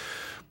Acts,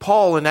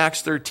 Paul in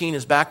Acts 13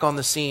 is back on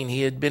the scene.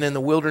 He had been in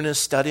the wilderness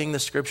studying the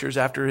scriptures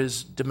after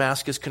his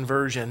Damascus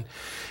conversion.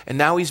 And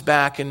now he's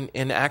back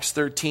in Acts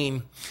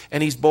 13,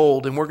 and he's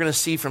bold. And we're going to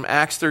see from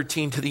Acts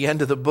 13 to the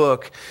end of the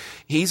book,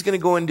 he's going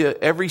to go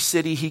into every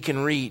city he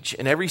can reach.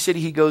 And every city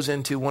he goes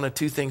into, one of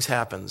two things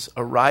happens: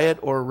 a riot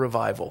or a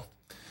revival.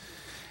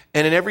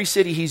 And in every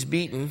city he's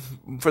beaten,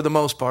 for the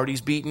most part,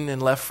 he's beaten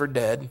and left for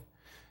dead.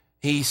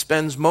 He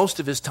spends most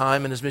of his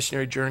time in his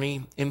missionary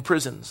journey in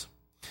prisons.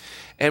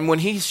 And when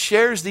he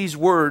shares these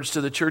words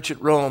to the church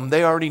at Rome,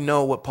 they already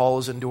know what Paul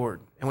has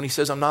endured. And when he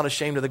says, "I'm not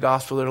ashamed of the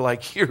gospel," they're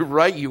like, "You're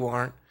right, you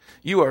aren't.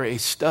 You are a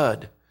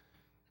stud."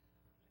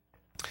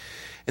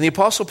 And the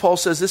Apostle Paul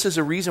says, this is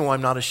a reason why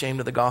I'm not ashamed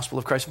of the gospel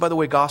of Christ. And by the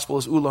way, gospel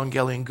is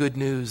euangelion, good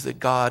news, that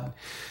God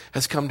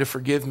has come to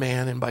forgive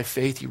man, and by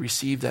faith you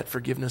receive that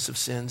forgiveness of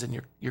sins,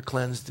 and you're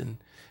cleansed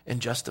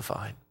and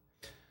justified.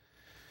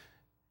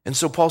 And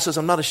so Paul says,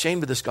 I'm not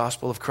ashamed of this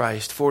gospel of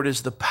Christ, for it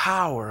is the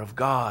power of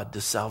God to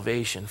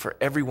salvation for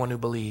everyone who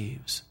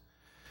believes.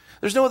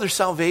 There's no other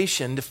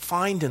salvation to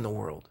find in the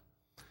world.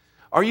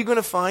 Are you going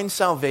to find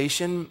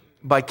salvation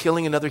by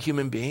killing another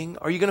human being?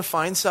 Are you going to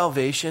find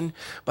salvation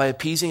by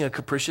appeasing a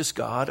capricious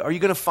God? Are you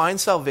going to find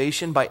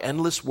salvation by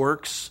endless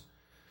works?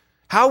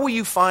 How will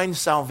you find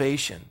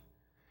salvation?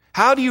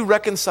 How do you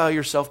reconcile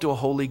yourself to a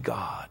holy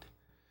God?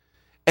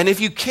 And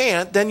if you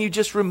can't, then you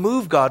just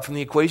remove God from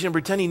the equation and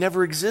pretend he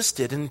never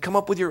existed and come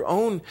up with your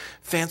own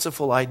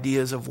fanciful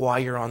ideas of why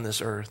you're on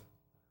this earth.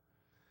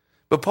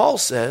 But Paul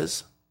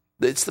says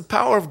that it's the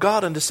power of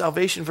God unto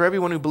salvation for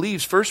everyone who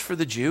believes, first for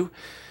the Jew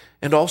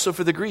and also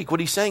for the Greek. What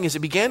he's saying is it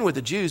began with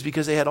the Jews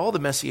because they had all the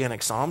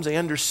messianic psalms. They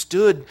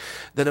understood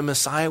that a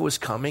Messiah was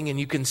coming, and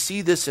you can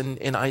see this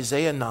in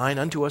Isaiah 9,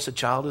 unto us a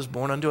child is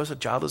born, unto us a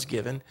child is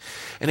given.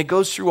 And it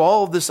goes through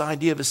all of this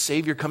idea of a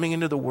Savior coming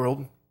into the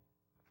world.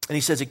 And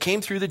he says it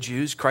came through the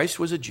Jews. Christ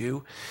was a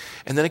Jew.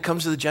 And then it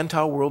comes to the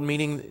Gentile world,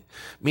 meaning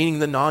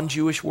the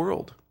non-Jewish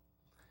world.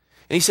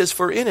 And he says,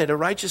 for in it, a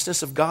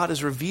righteousness of God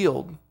is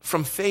revealed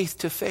from faith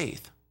to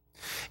faith.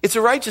 It's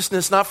a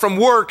righteousness not from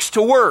works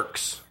to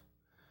works.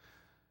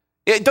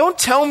 Don't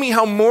tell me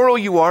how moral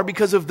you are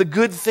because of the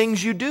good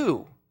things you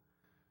do.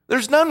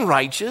 There's none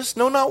righteous,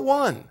 no, not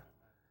one.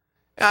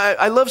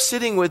 I love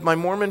sitting with my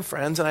Mormon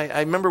friends, and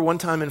I remember one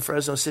time in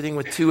Fresno sitting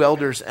with two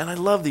elders, and I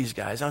love these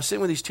guys. I was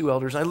sitting with these two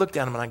elders, and I looked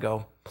at them and I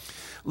go,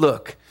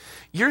 look,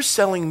 you're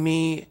selling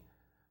me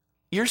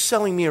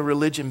a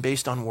religion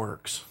based on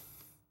works.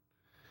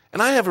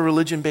 And I have a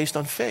religion based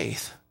on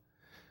faith.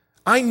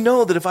 I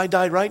know that if I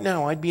died right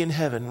now, I'd be in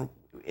heaven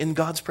in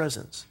God's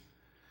presence.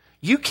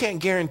 You can't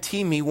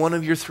guarantee me one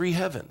of your three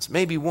heavens,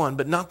 maybe one,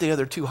 but not the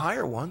other two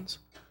higher ones.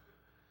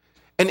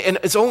 And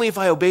it's only if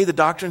I obey the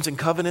doctrines and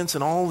covenants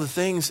and all the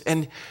things.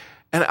 And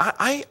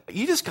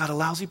you just got a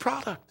lousy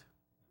product.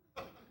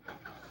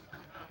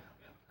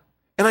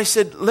 And I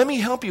said, let me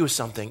help you with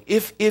something.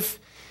 If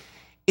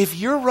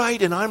you're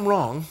right and I'm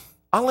wrong,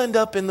 I'll end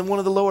up in one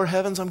of the lower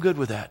heavens. I'm good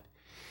with that.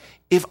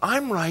 If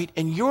I'm right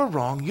and you're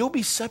wrong, you'll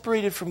be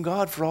separated from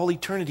God for all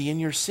eternity in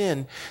your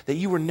sin that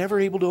you were never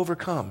able to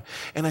overcome.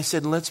 And I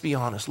said, let's be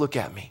honest. Look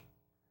at me.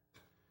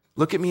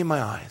 Look at me in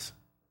my eyes.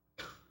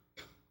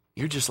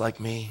 You're just like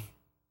me.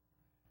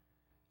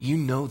 You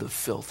know the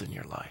filth in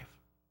your life.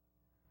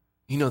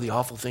 You know the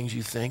awful things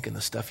you think and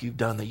the stuff you've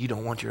done that you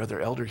don't want your other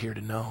elder here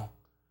to know.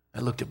 I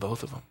looked at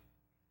both of them.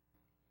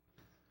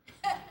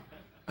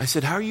 I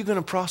said, how are you going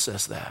to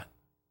process that?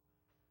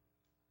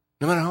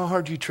 No matter how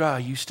hard you try,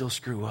 you still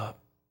screw up.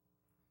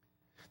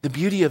 The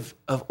beauty of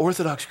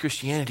Orthodox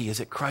Christianity is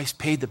that Christ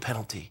paid the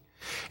penalty.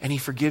 And he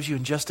forgives you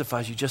and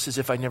justifies you just as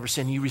if I never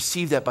sinned. You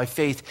receive that by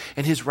faith,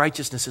 and his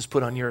righteousness is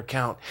put on your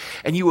account.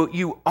 And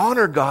you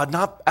honor God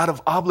not out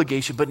of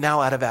obligation, but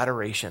now out of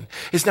adoration.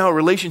 It's now a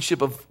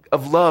relationship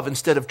of love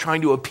instead of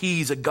trying to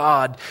appease a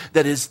God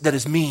that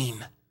is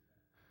mean.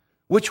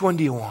 Which one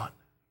do you want?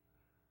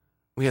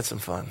 We had some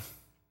fun.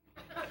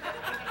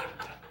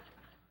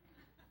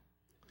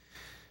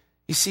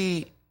 You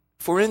see,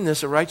 for in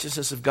this a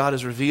righteousness of God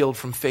is revealed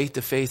from faith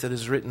to faith, that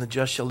is written, the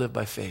just shall live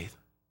by faith.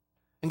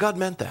 And God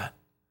meant that.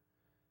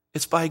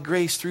 It's by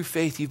grace through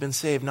faith you've been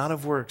saved, not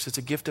of works. It's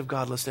a gift of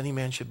God, lest any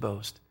man should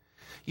boast.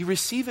 You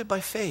receive it by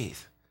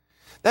faith.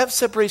 That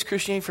separates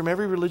Christianity from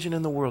every religion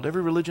in the world.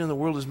 Every religion in the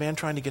world is man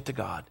trying to get to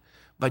God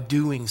by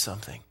doing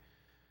something.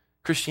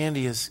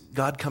 Christianity is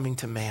God coming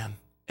to man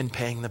and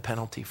paying the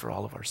penalty for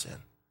all of our sin.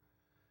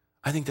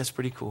 I think that's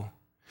pretty cool.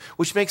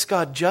 Which makes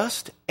God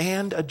just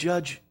and a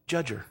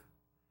judger.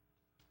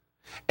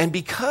 And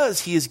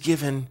because he has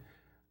given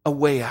a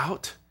way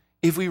out,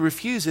 if we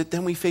refuse it,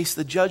 then we face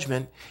the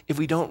judgment if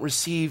we don't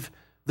receive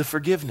the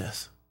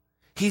forgiveness.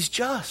 He's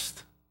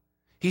just.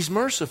 He's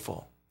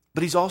merciful.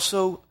 But he's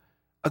also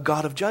a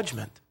God of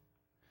judgment.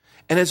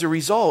 And as a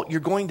result, you're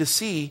going to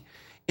see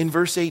in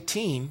verse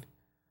 18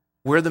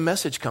 where the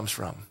message comes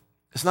from.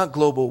 It's not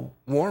global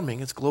warming,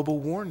 it's global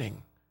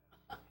warning.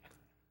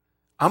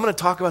 I'm going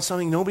to talk about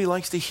something nobody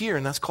likes to hear,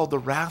 and that's called the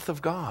wrath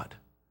of God.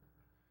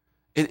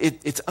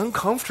 It's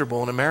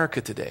uncomfortable in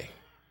America today.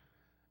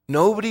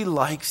 Nobody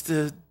likes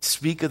to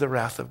speak of the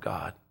wrath of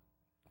God.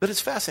 But it's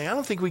fascinating. I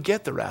don't think we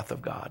get the wrath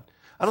of God.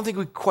 I don't think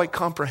we quite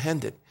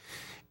comprehend it.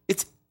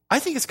 I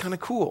think it's kind of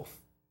cool.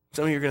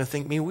 Some of you are going to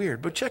think me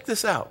weird, but check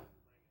this out.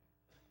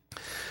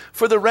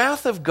 For the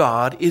wrath of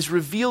God is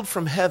revealed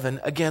from heaven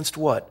against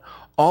what?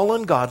 All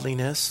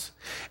ungodliness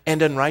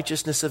and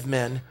unrighteousness of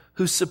men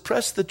who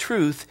suppress the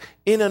truth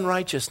in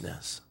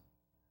unrighteousness.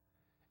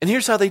 And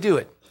here's how they do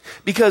it.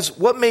 Because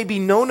what may be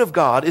known of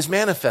God is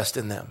manifest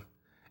in them.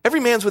 Every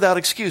man's without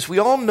excuse. We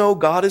all know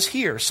God is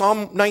here.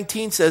 Psalm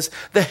 19 says,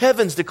 the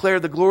heavens declare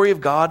the glory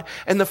of God,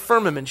 and the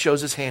firmament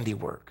shows his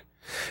handiwork.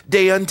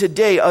 Day unto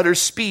day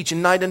utters speech,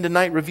 and night unto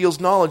night reveals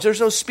knowledge.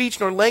 There's no speech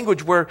nor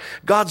language where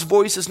God's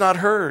voice is not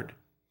heard.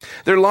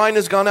 Their line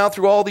has gone out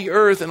through all the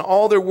earth, and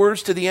all their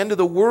words to the end of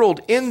the world.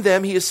 In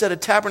them he has set a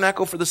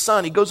tabernacle for the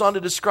sun. He goes on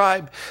to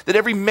describe that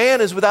every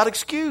man is without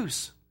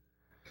excuse.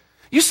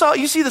 You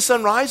see the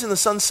sun rise and the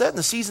sun set, and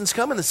the seasons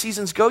come and the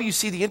seasons go. You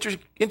see the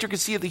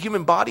intricacy of the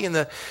human body and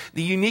the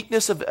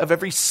uniqueness of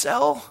every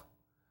cell.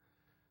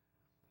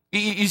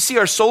 You see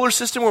our solar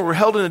system where we're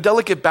held in a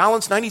delicate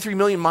balance, 93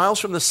 million miles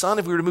from the sun.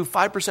 If we were to move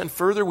 5%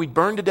 further, we'd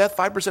burn to death.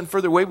 5%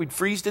 further away, we'd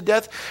freeze to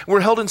death.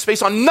 We're held in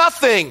space on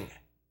nothing.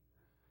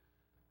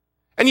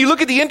 And you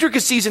look at the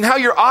intricacies and how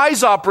your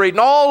eyes operate and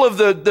all of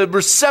the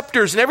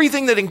receptors and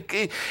everything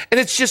and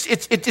it's just,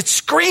 it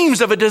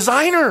screams of a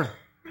designer.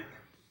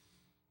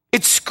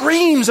 It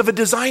screams of a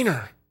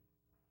designer.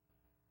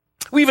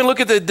 We even look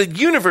at the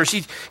universe.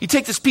 You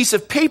take this piece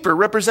of paper,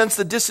 represents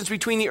the distance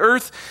between the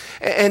earth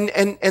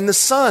and the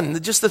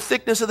sun, just the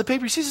thickness of the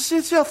paper. You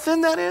see how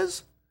thin that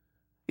is?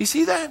 You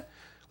see that?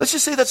 Let's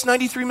just say that's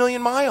 93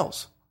 million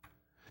miles.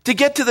 To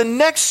get to the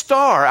next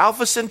star,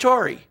 Alpha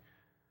Centauri,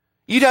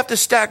 you'd have to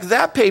stack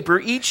that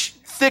paper, each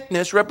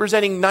thickness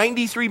representing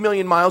 93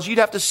 million miles. You'd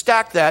have to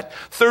stack that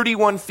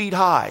 31 feet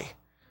high.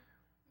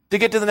 to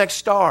get to the next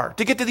star,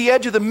 to get to the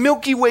edge of the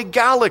Milky Way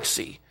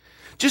galaxy.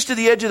 Just to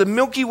the edge of the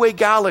Milky Way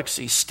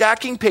galaxy,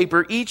 stacking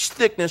paper, each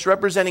thickness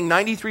representing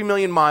 93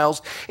 million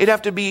miles. It'd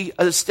have to be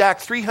a stack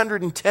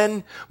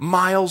 310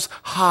 miles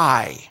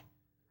high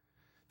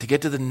to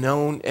get to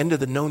the end of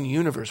the known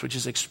universe, which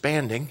is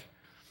expanding.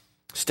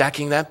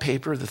 Stacking that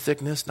paper, the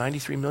thickness,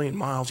 93 million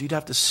miles, you'd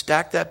have to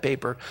stack that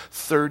paper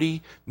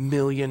 30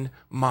 million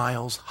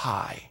miles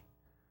high.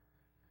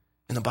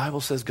 And the Bible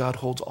says God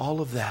holds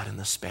all of that in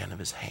the span of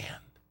his hand.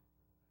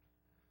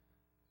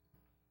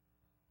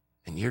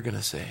 And you're going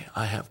to say,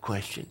 I have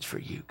questions for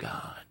you,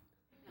 God.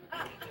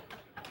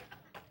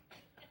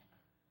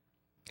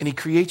 And he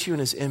creates you in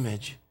his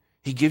image.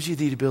 He gives you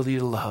the ability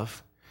to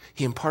love.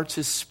 He imparts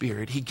his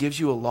spirit. He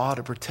gives you a law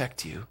to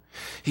protect you.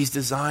 He's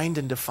designed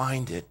and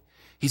defined it.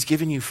 He's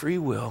given you free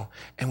will,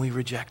 and we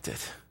reject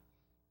it.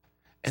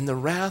 And the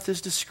wrath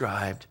is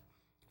described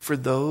for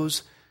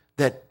those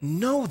that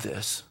know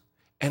this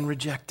and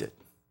reject it.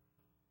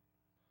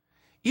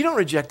 You don't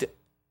reject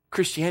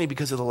Christianity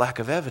because of the lack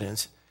of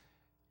evidence.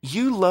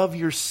 You love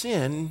your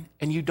sin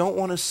and you don't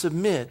want to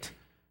submit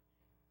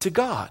to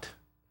God.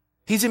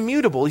 He's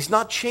immutable. He's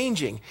not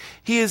changing.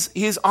 He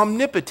is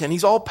omnipotent.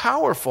 He's all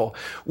powerful.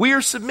 We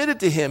are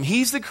submitted to him.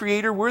 He's the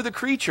creator. We're the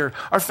creature.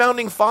 Our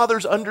founding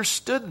fathers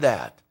understood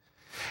that.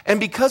 And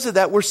because of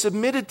that, we're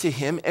submitted to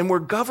him and we're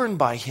governed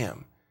by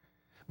him.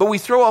 But we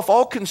throw off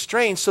all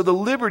constraints, so the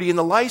liberty and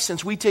the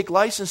license, we take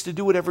license to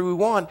do whatever we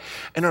want,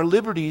 and our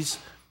liberties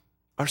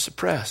are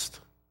suppressed.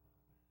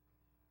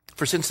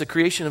 For since the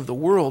creation of the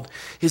world,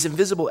 his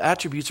invisible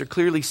attributes are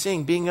clearly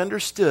seen, being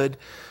understood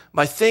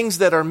by things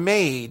that are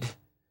made.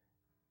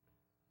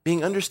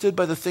 Being understood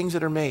by the things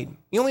that are made.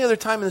 The only other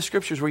time in the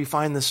scriptures where you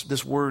find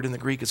this word in the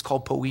Greek is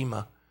called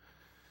poema.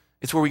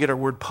 It's where we get our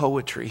word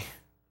poetry.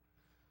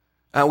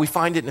 We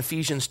find it in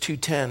Ephesians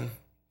 2:10.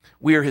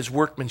 We are his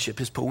workmanship,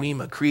 his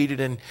poema, created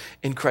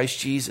in Christ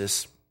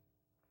Jesus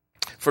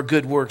for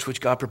good works,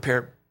 which God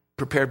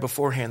prepared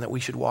beforehand that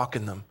we should walk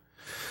in them.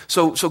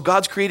 So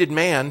God's created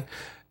man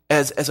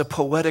as a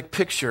poetic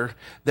picture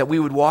that we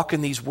would walk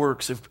in these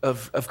works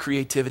of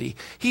creativity.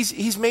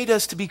 He's made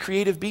us to be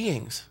creative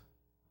beings.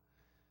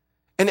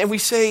 And we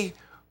say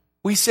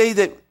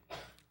that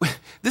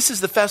this is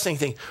the fascinating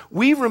thing.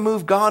 We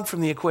remove God from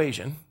the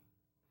equation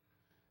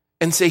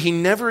and say he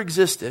never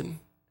existed.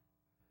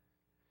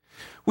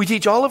 We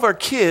teach all of our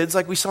kids,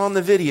 like we saw in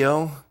the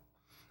video,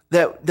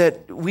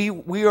 that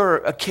we are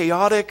a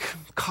chaotic,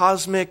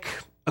 cosmic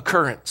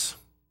occurrence.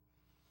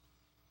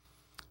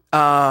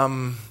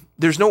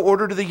 There's no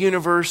order to the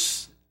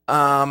universe.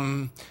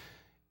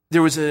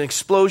 There was an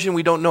explosion.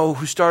 We don't know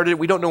who started it.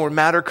 We don't know where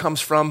matter comes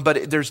from,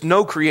 but there's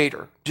no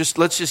creator.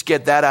 Let's just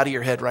get that out of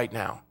your head right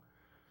now.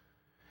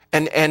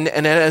 And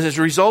as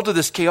a result of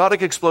this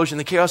chaotic explosion,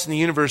 the chaos in the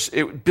universe,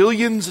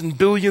 billions and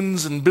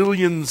billions and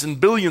billions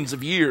and billions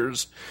of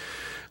years,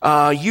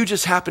 you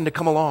just happen to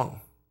come along.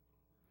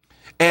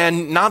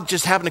 And not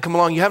just happen to come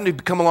along, you happen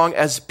to come along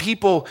as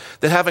people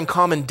that have in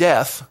common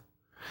death.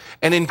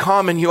 And in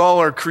common, you all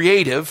are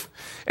creative,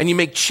 and you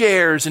make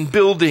chairs and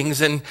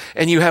buildings, and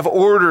you have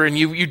order, and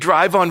you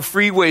drive on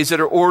freeways that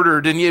are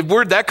ordered. And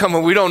where'd that come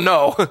from? We don't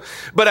know.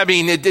 But I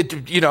mean,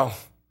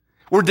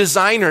 we're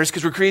designers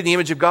because we're created in the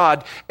image of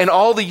God, and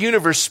all the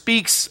universe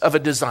speaks of a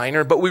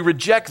designer, but we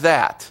reject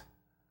that.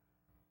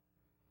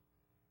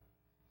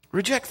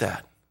 Reject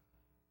that.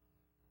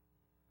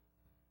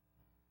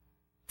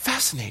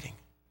 Fascinating.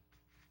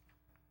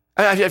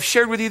 I've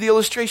shared with you the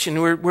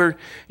illustration where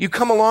you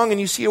come along and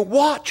you see a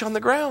watch on the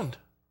ground.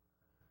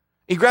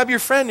 You grab your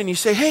friend and you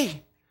say,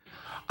 hey,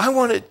 I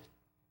want it.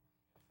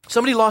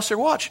 Somebody lost their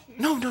watch.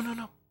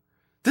 No.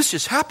 This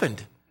just happened.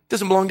 It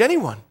doesn't belong to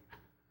anyone.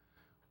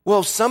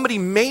 Well, somebody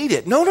made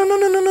it. No.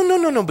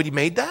 Nobody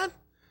made that.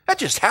 That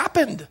just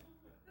happened.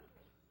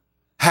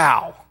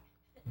 How?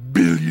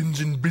 Billions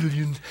and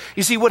billions.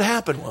 You see, what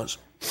happened was,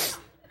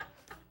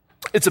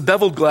 it's a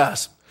beveled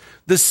glass.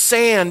 The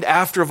sand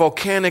after a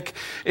volcanic,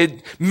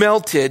 it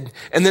melted,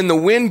 and then the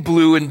wind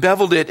blew and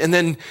beveled it. And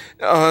then,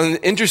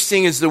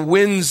 interesting is the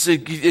winds,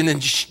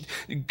 and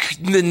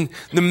then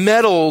the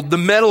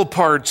metal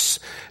parts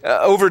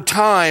over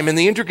time, and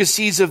the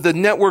intricacies of the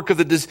network of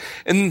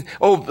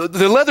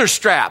the leather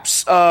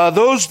straps.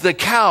 The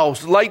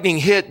cows, lightning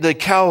hit the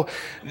cow,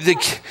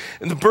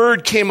 the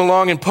bird came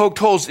along and poked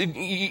holes,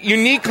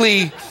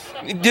 uniquely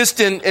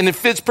distant, and it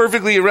fits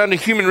perfectly around a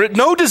human.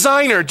 No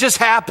designer, just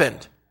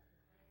happened.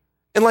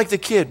 And like the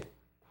kid,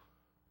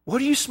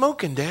 what are you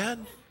smoking, Dad?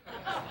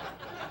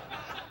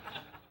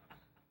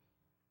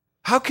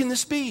 How can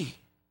this be?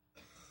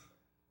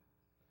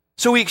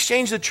 So we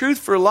exchange the truth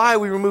for a lie.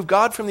 We remove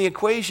God from the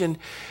equation.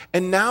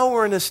 And now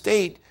we're in a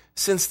state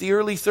since the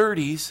early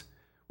 30s,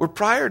 where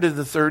prior to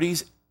the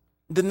 30s,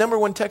 the number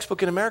one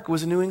textbook in America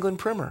was a New England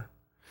Primer.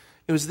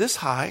 It was this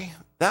high,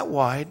 that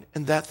wide,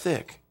 and that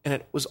thick. And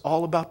it was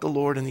all about the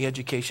Lord and the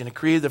education. It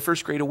created the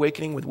First Great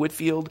Awakening with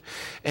Whitefield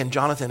and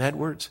Jonathan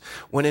Edwards.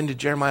 Went into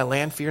Jeremiah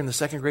Lanphier in the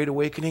Second Great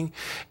Awakening.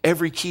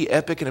 Every key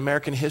epic in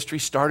American history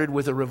started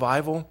with a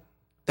revival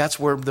That's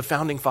where the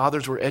founding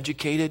fathers were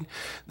educated.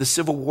 The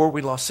Civil War,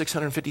 we lost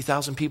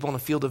 650,000 people on the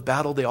field of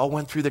battle. They all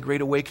went through the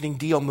Great Awakening.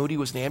 D.L. Moody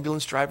was an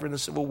ambulance driver in the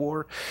Civil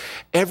War.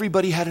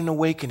 Everybody had an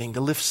awakening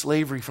to lift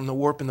slavery from the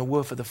warp and the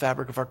woof of the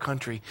fabric of our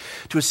country,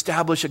 to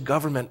establish a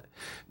government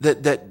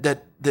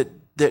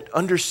that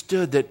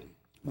understood that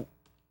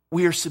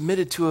we are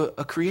submitted to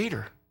a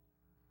creator,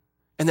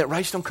 and that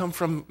rights don't come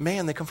from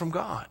man, they come from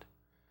God.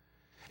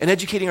 And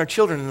educating our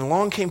children. And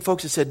along came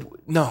folks that said,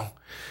 no,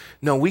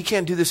 we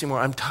can't do this anymore.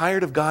 I'm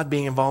tired of God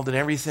being involved in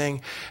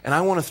everything, and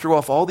I want to throw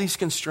off all these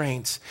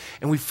constraints,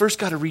 and we first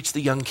got to reach the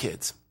young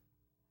kids.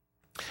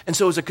 And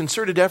so it was a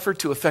concerted effort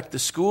to affect the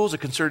schools, a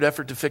concerted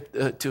effort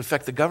to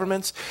affect the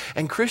governments,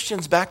 and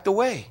Christians backed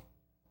away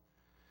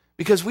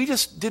because we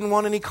just didn't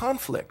want any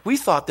conflict. We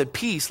thought that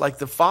peace, like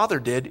the Father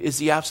did, is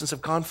the absence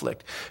of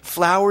conflict.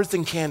 Flowers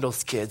and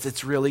candles, kids,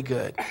 it's really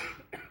good.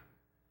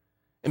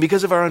 And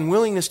because of our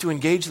unwillingness to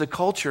engage the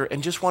culture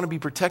and just want to be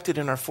protected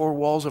in our four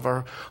walls of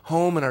our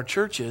home and our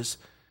churches,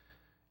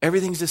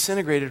 everything's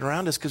disintegrated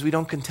around us because we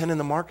don't contend in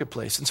the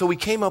marketplace. And so we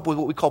came up with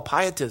what we call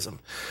pietism,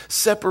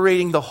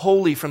 separating the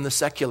holy from the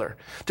secular,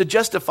 to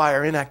justify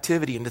our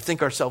inactivity and to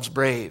think ourselves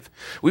brave.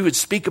 We would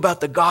speak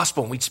about the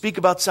gospel, and we'd speak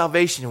about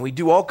salvation, and we'd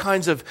do all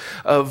kinds of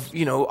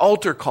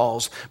altar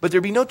calls, but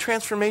there'd be no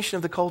transformation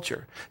of the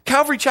culture.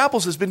 Calvary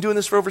Chapels has been doing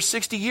this for over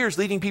 60 years,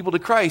 leading people to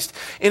Christ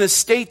in a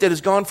state that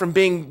has gone from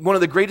being one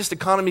of the greatest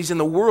economies in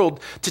the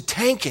world to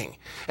tanking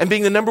and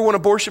being the number one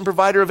abortion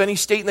provider of any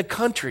state in the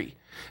country,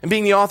 and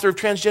being the author of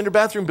transgender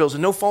bathroom bills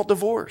and no-fault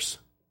divorce.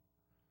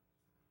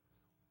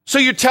 So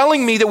you're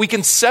telling me that we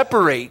can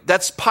separate?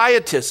 That's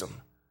pietism.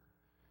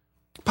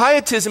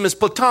 Pietism is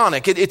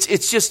platonic.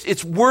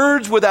 It's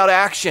words without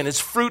action. It's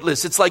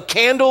fruitless. It's like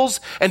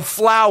candles and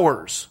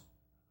flowers.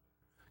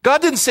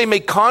 God didn't say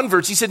make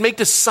converts. He said make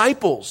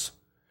disciples.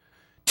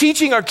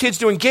 Teaching our kids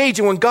to engage.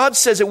 And when God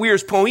says that we are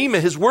his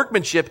poema, his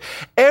workmanship,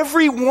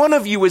 every one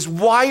of you is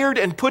wired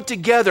and put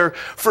together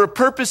for a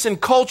purpose and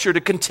culture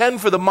to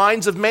contend for the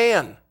minds of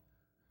man.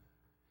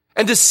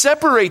 And to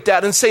separate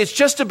that and say it's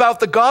just about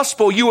the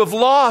gospel, you have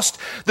lost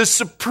the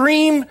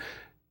supreme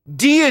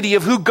deity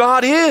of who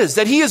God is,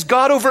 that he is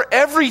God over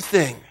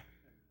everything.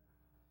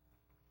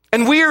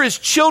 And we are his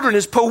children,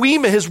 his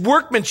poema, his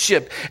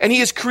workmanship, and he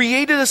has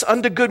created us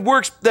unto good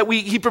works that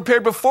he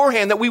prepared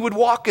beforehand that we would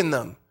walk in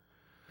them.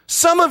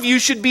 Some of you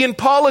should be in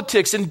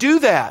politics and do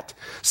that.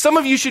 Some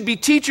of you should be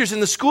teachers in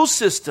the school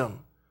system.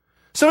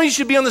 Some of you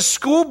should be on the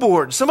school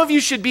board. Some of you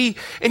should be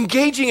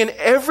engaging in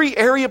every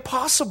area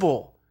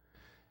possible.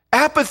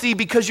 Apathy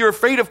because you're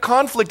afraid of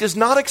conflict is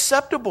not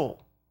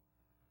acceptable.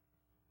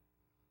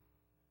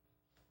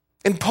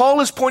 And Paul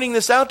is pointing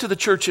this out to the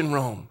church in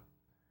Rome.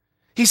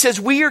 He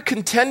says, we are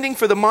contending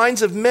for the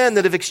minds of men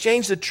that have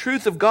exchanged the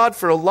truth of God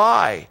for a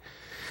lie.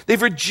 They've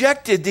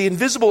rejected the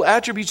invisible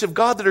attributes of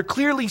God that are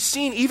clearly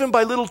seen even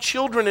by little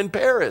children in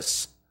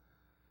Paris.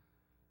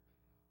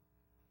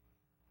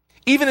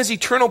 Even as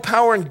eternal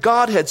power and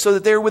Godhead, so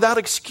that they are without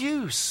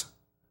excuse.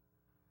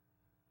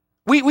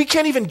 We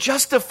can't even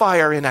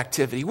justify our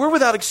inactivity. We're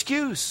without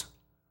excuse.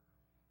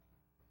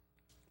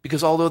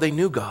 Because although they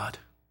knew God,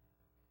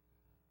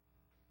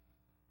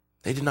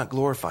 they did not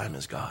glorify him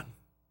as God.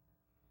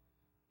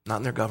 Not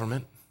in their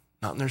government,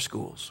 not in their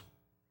schools,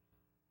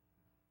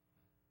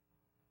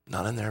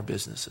 not in their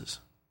businesses.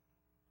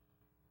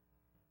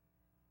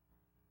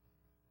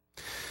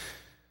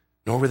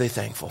 Nor were they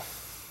thankful.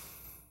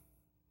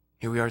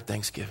 Here we are at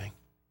Thanksgiving.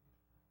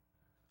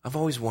 I've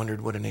always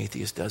wondered what an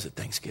atheist does at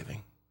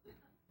Thanksgiving.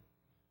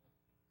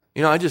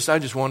 You know, I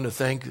just wanted to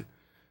thank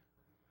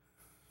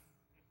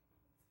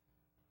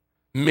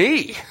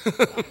me.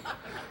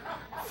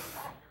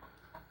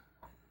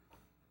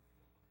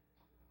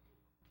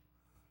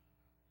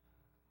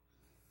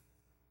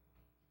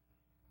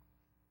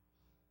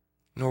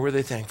 Nor were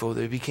they thankful.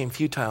 They became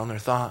futile in their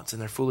thoughts,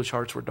 and their foolish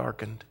hearts were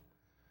darkened.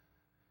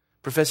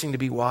 Professing to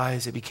be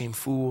wise, they became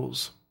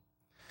fools.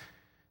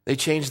 They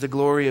changed the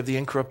glory of the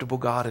incorruptible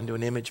God into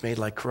an image made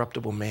like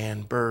corruptible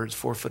man, birds,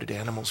 four-footed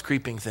animals,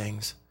 creeping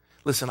things.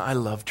 Listen, I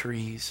love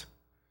trees.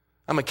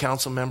 I'm a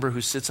council member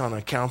who sits on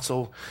a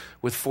council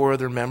with 4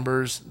 other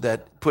members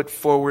that put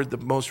forward the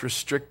most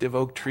restrictive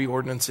oak tree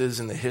ordinances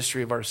in the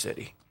history of our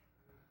city.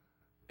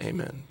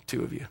 Amen.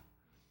 2 of you.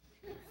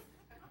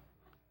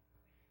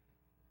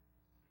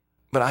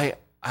 But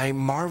I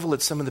marvel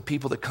at some of the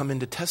people that come in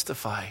to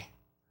testify.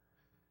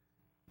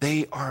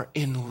 They are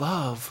in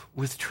love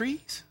with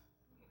trees.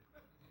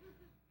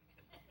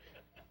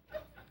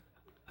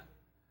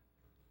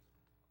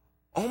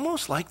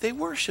 Almost like they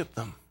worship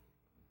them.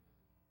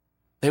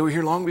 They were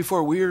here long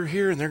before we were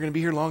here, and they're going to be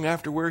here long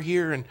after we're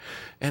here, and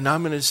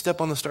I'm going to step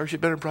on the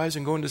Starship Enterprise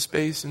and go into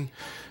space. And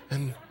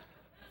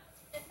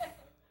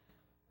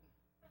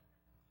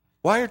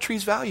why are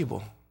trees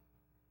valuable?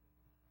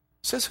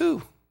 Says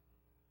who?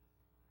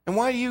 And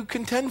why do you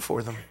contend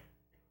for them?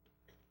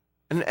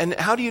 And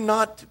how do you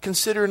not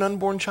consider an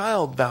unborn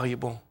child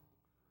valuable?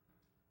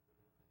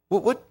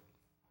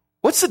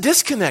 What's the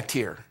disconnect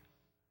here?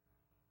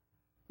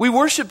 We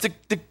worship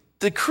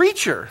the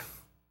creature.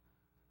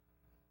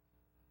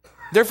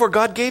 Therefore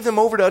God gave them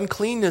over to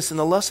uncleanness and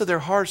the lust of their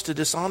hearts to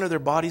dishonor their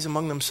bodies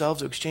among themselves,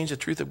 to exchange the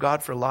truth of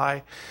God for a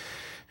lie,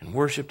 and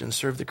worshipped and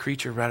served the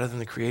creature rather than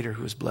the Creator,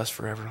 who is blessed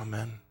forever.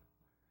 Amen.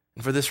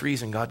 And for this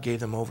reason God gave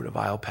them over to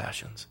vile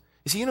passions.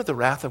 You see, you know what the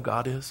wrath of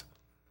God is?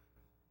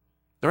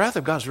 The wrath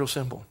of God is real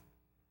simple.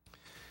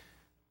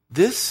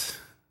 This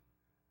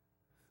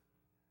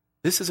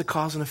is a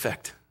cause and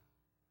effect.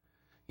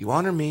 You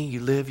honor me, you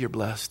live, you're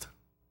blessed.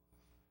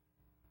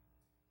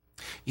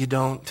 You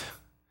don't,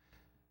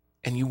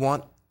 and you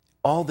want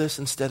all this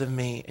instead of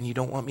me, and you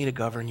don't want me to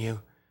govern you.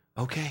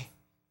 Okay.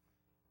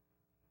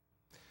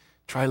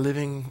 Try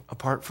living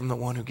apart from the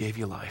one who gave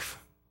you life.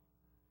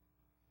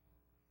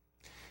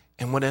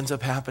 And what ends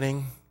up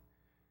happening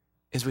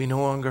is we no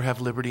longer have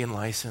liberty and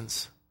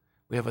license.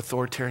 We have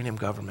authoritarian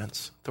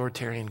governments.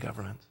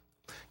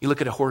 You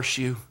look at a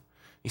horseshoe,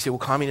 you say, well,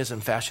 communism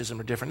and fascism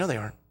are different. No, they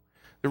aren't.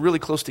 They're really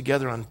close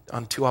together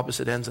on two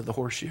opposite ends of the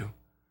horseshoe.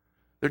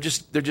 They're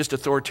just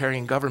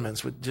authoritarian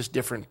governments with just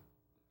different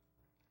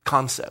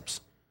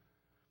concepts.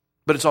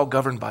 But it's all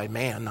governed by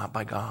man, not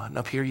by God. And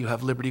up here you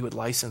have liberty with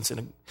license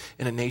in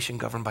a nation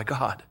governed by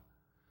God.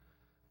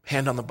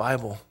 Hand on the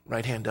Bible,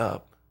 right hand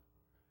up.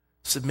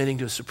 Submitting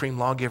to a supreme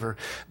lawgiver,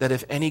 that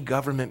if any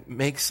government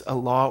makes a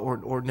law or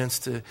an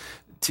ordinance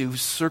to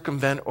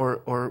circumvent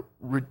or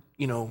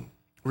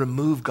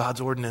remove God's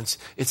ordinance,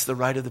 it's the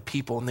right of the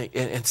people, and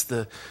it's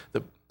the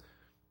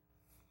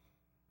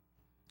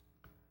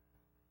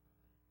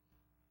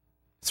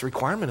it's a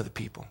requirement of the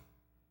people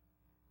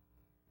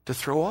to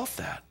throw off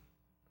that.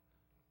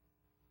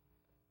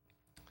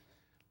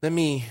 Let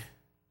me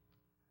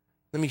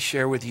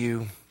share with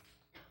you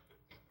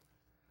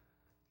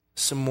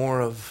some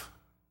more of,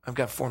 I've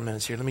got 4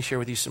 minutes here. Let me share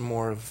with you some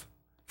more of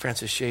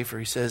Francis Schaeffer.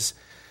 He says,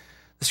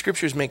 the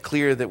scriptures make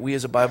clear that we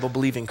as a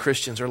Bible-believing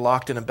Christians are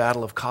locked in a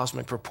battle of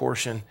cosmic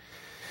proportion.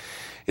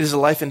 It is a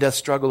life and death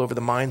struggle over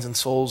the minds and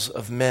souls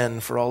of men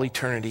for all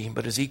eternity,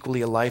 but is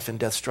equally a life and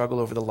death struggle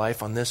over the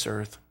life on this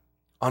earth.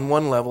 On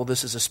one level,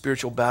 this is a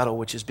spiritual battle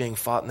which is being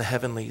fought in the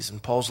heavenlies,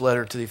 and Paul's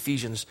letter to the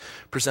Ephesians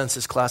presents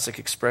this classic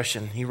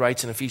expression. He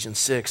writes in Ephesians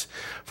 6,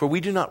 "For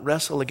we do not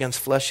wrestle against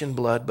flesh and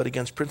blood, but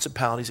against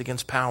principalities,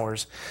 against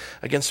powers,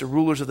 against the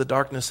rulers of the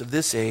darkness of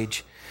this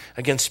age,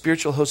 against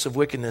spiritual hosts of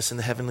wickedness in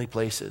the heavenly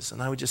places."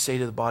 And I would just say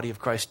to the body of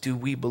Christ, do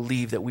we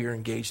believe that we are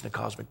engaged in a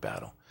cosmic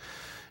battle?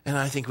 And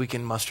I think we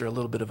can muster a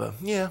little bit of a,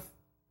 yeah.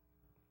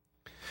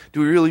 Do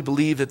we really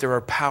believe that there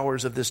are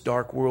powers of this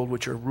dark world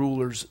which are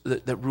rulers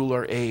that rule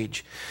our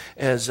age?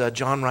 As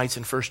John writes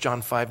in 1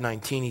 John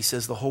 5:19, he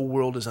says, the whole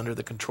world is under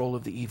the control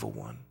of the evil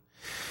one.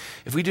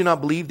 If we do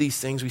not believe these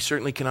things, we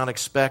certainly cannot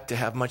expect to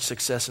have much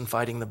success in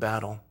fighting the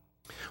battle.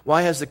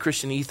 Why has the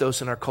Christian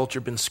ethos in our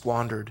culture been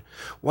squandered?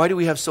 Why do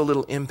we have so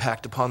little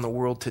impact upon the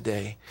world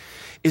today?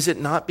 Is it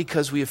not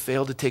because we have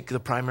failed to take the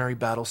primary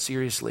battle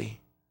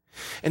seriously?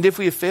 And if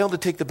we have failed to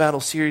take the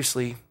battle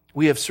seriously,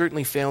 we have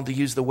certainly failed to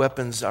use the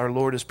weapons our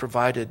Lord has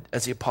provided,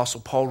 as the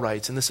Apostle Paul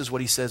writes. And this is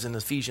what he says in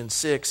Ephesians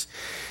 6.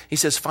 He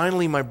says,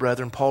 finally, my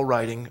brethren, Paul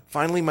writing,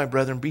 finally, my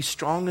brethren, be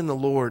strong in the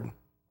Lord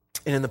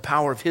and in the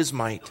power of his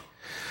might.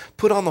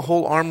 Put on the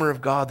whole armor of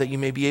God, that you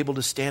may be able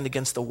to stand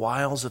against the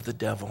wiles of the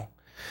devil.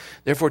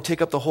 Therefore,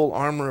 take up the whole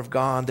armor of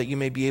God, that you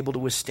may be able to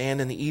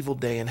withstand in the evil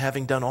day, and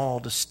having done all,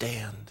 to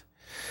stand.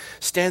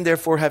 Stand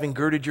therefore, having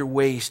girded your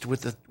waist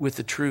with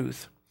the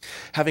truth,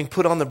 having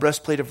put on the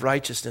breastplate of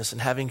righteousness,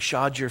 and having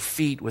shod your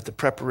feet with the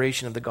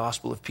preparation of the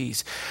gospel of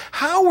peace.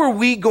 How are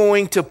we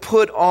going to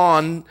put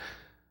on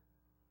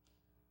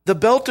the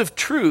belt of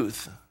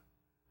truth?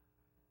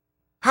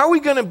 How are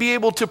we going to be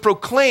able to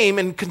proclaim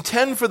and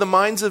contend for the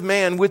minds of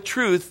man with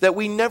truth that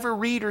we never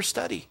read or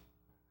study?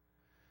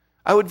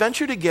 I would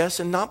venture to guess,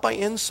 and not by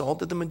insult,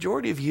 that the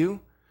majority of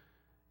you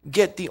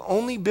get the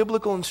only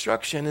biblical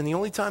instruction and the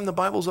only time the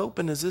Bible's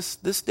open is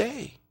this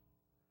day.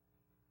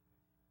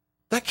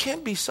 That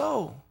can't be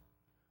so.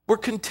 We're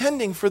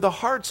contending for the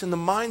hearts and the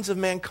minds of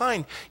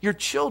mankind. Your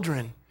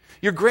children,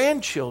 your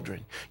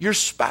grandchildren, your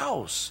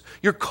spouse,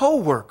 your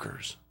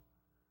co-workers.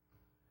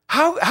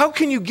 How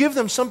can you give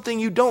them something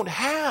you don't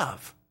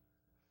have?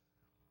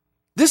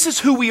 This is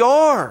who we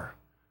are.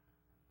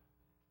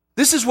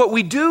 This is what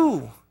we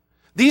do.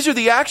 These are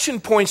the action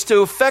points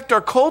to affect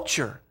our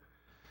culture.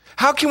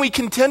 How can we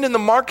contend in the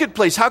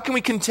marketplace? How can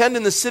we contend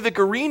in the civic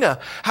arena?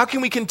 How can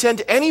we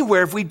contend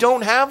anywhere if we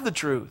don't have the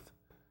truth?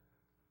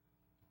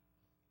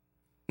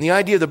 And the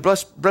idea of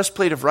the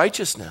breastplate of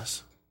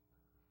righteousness,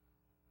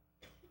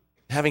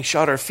 having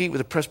shod our feet with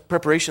the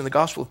preparation of the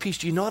gospel of peace,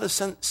 do you know how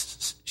to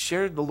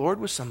share the Lord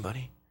with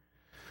somebody?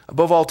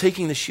 Above all,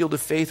 taking the shield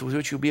of faith with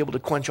which you'll be able to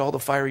quench all the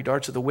fiery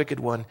darts of the wicked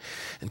one,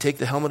 and take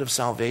the helmet of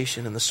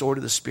salvation and the sword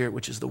of the Spirit,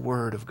 which is the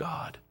word of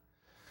God.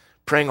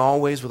 Praying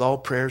always with all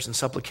prayers and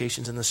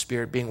supplications in the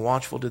Spirit, being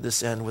watchful to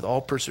this end with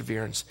all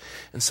perseverance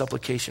and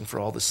supplication for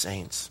all the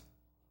saints.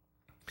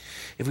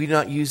 If we do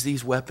not use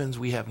these weapons,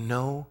 we have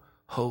no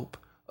hope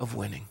of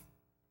winning.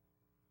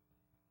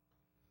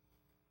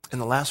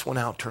 And the last one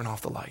out, turn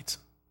off the lights.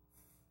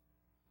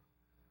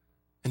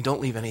 And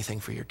don't leave anything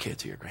for your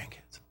kids or your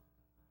grandkids.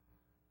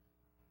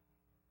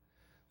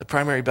 The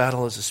primary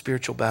battle is a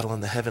spiritual battle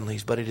in the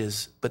heavenlies,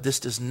 but this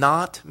does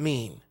not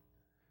mean,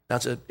 now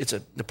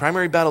the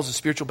primary battle is a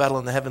spiritual battle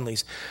in the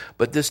heavenlies,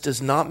 but this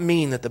does not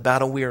mean that the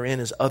battle we are in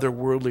is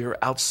otherworldly or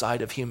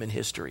outside of human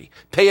history.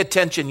 Pay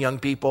attention, young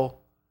people.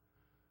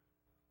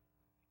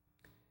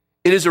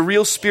 It is a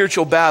real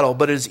spiritual battle,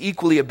 but it is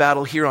equally a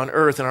battle here on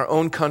earth, in our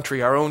own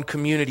country, our own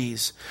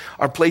communities,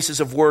 our places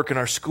of work, and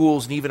our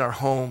schools, and even our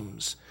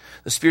homes.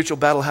 The spiritual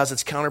battle has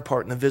its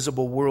counterpart in the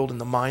visible world, in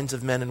the minds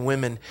of men and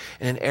women,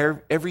 and in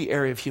every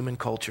area of human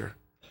culture.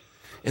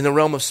 In the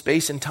realm of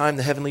space and time,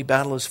 the heavenly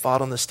battle is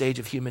fought on the stage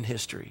of human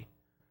history.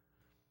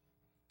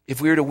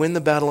 If we are to win the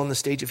battle on the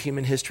stage of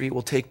human history, it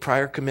will take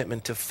prior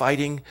commitment to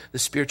fighting the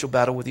spiritual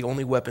battle with the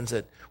only weapons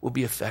that will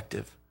be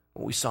effective,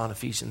 what we saw in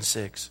Ephesians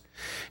 6.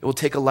 It will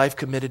take a life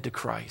committed to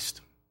Christ.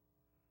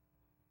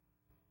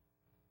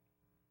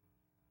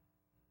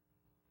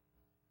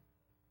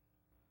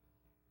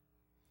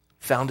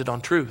 Founded on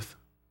truth.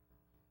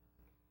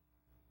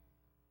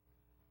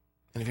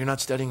 And if you're not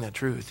studying that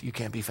truth, you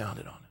can't be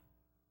founded on it.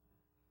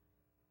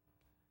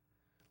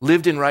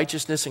 Lived in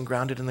righteousness and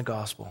grounded in the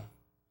gospel.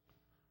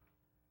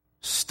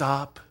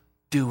 Stop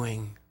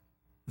doing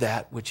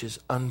that which is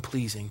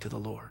unpleasing to the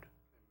Lord.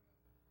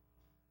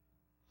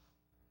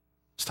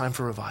 It's time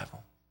for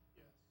revival.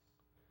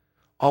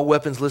 All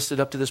weapons listed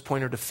up to this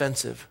point are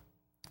defensive.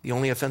 The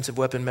only offensive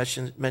weapon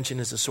mentioned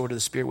is the sword of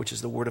the Spirit, which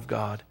is the Word of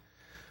God.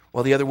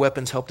 While the other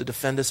weapons help to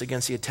defend us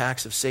against the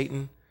attacks of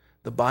Satan,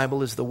 the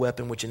Bible is the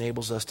weapon which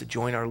enables us to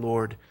join our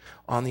Lord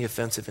on the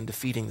offensive in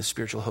defeating the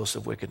spiritual hosts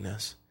of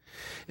wickedness.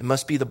 It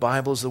must be the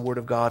Bible as the Word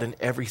of God in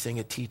everything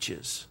it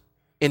teaches.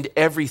 In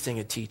everything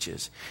it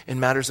teaches. In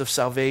matters of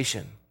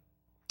salvation.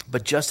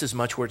 But just as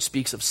much where it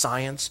speaks of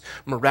science,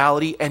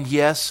 morality, and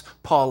yes,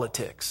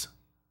 politics.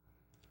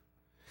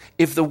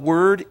 If the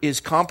Word is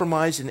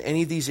compromised in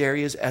any of these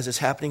areas, as is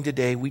happening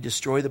today, we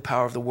destroy the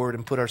power of the Word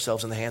and put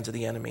ourselves in the hands of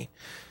the enemy.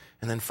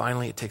 And then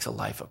finally, it takes a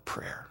life of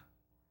prayer.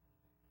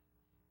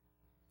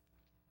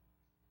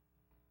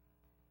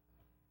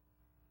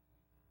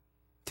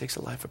 It takes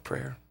a life of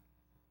prayer.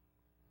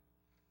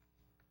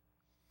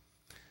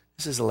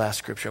 This is the last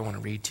scripture I want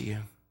to read to you.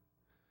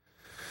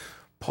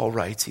 Paul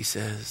writes, he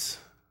says,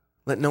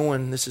 let no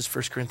one, this is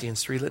 1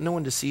 Corinthians 3, let no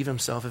one deceive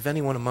himself. If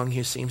anyone among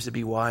you seems to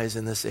be wise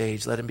in this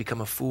age, let him become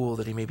a fool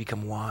that he may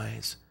become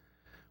wise.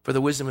 For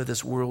the wisdom of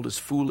this world is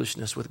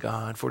foolishness with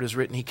God. For it is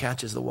written, he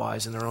catches the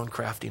wise in their own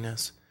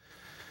craftiness.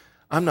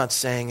 I'm not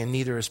saying, and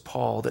neither is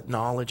Paul, that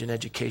knowledge and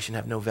education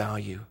have no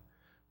value.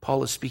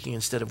 Paul is speaking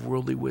instead of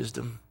worldly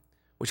wisdom,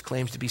 which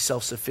claims to be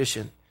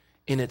self-sufficient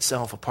in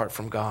itself apart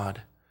from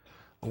God.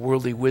 A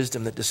worldly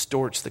wisdom that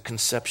distorts the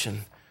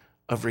conception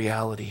of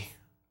reality.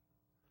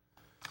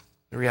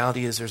 The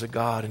reality is there's a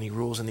God and he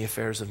rules in the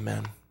affairs of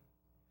men.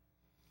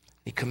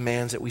 He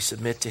commands that we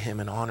submit to him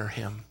and honor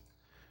him.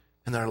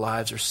 And that our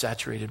lives are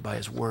saturated by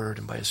his word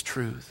and by his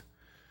truth.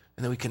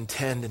 And that we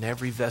contend in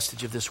every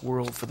vestige of this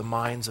world for the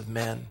minds of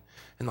men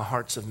and the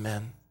hearts of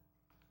men.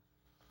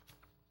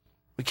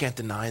 We can't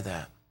deny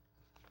that.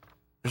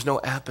 There's no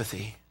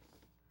apathy.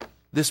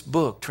 This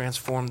book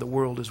transformed the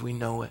world as we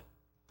know it.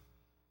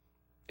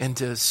 And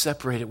to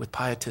separate it with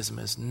pietism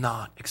is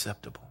not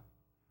acceptable.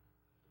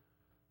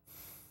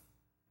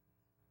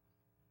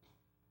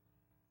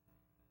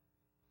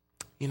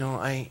 You know,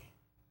 I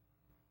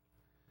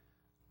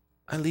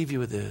leave you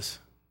with this.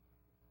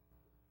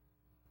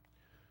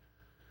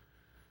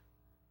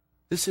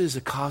 This is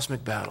a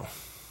cosmic battle.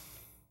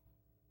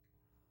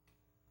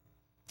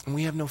 And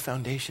we have no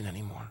foundation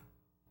anymore.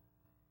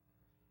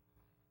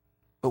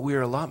 But we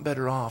are a lot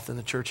better off than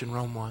the church in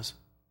Rome was.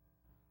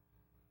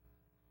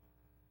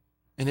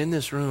 And in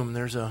this room,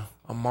 there's a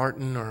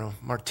Martin or a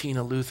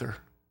Martina Luther.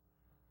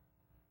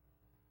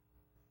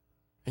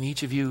 And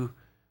each of you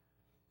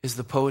is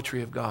the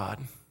poetry of God,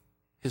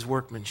 his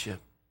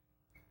workmanship.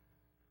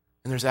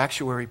 And there's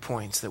actuary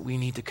points that we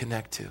need to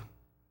connect to.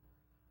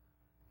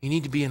 You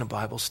need to be in a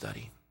Bible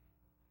study.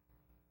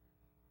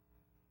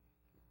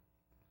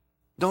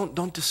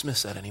 Don't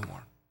dismiss that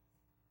anymore.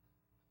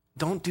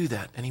 Don't do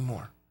that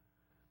anymore.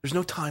 There's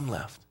no time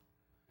left.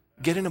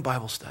 Get in a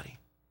Bible study.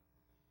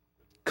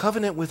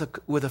 Covenant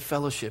with a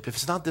fellowship. If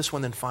it's not this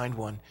one, then find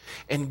one.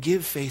 And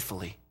give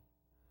faithfully.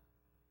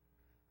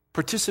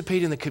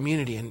 Participate in the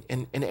community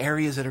in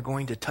areas that are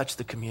going to touch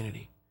the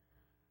community.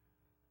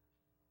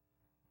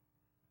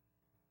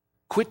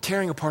 Quit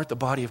tearing apart the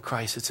body of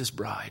Christ. It's his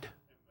bride.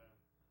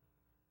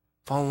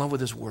 Fall in love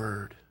with his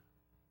word.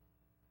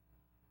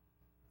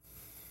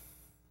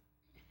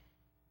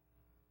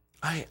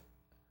 I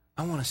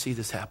want to see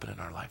this happen in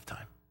our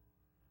lifetime.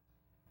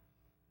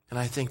 And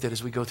I think that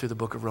as we go through the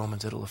book of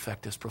Romans, it'll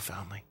affect us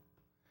profoundly.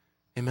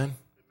 Amen?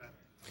 Amen.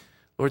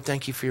 Lord,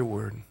 thank you for your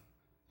word.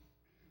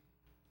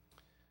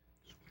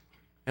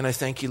 And I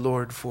thank you,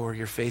 Lord, for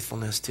your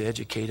faithfulness to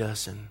educate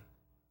us and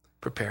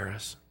prepare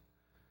us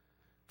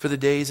for the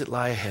days that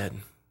lie ahead.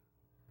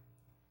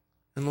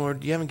 And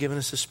Lord, you haven't given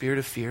us a spirit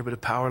of fear, but a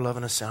power, love,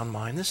 and a sound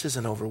mind. This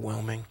isn't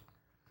overwhelming.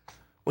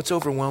 What's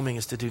overwhelming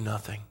is to do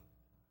nothing.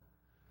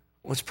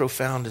 What's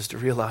profound is to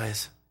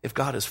realize If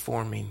God is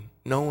for me,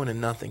 no one and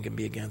nothing can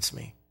be against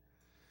me.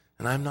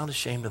 And I'm not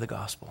ashamed of the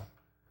gospel.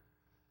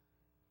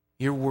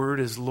 Your word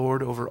is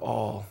Lord over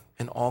all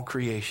and all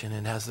creation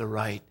and has the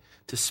right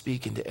to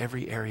speak into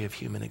every area of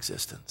human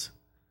existence.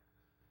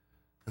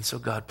 And so,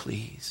 God,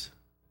 please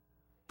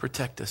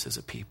protect us as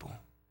a people.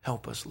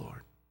 Help us,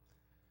 Lord.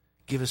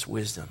 Give us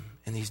wisdom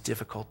in these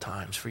difficult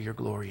times for your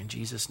glory in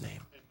Jesus'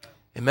 name.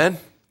 Amen.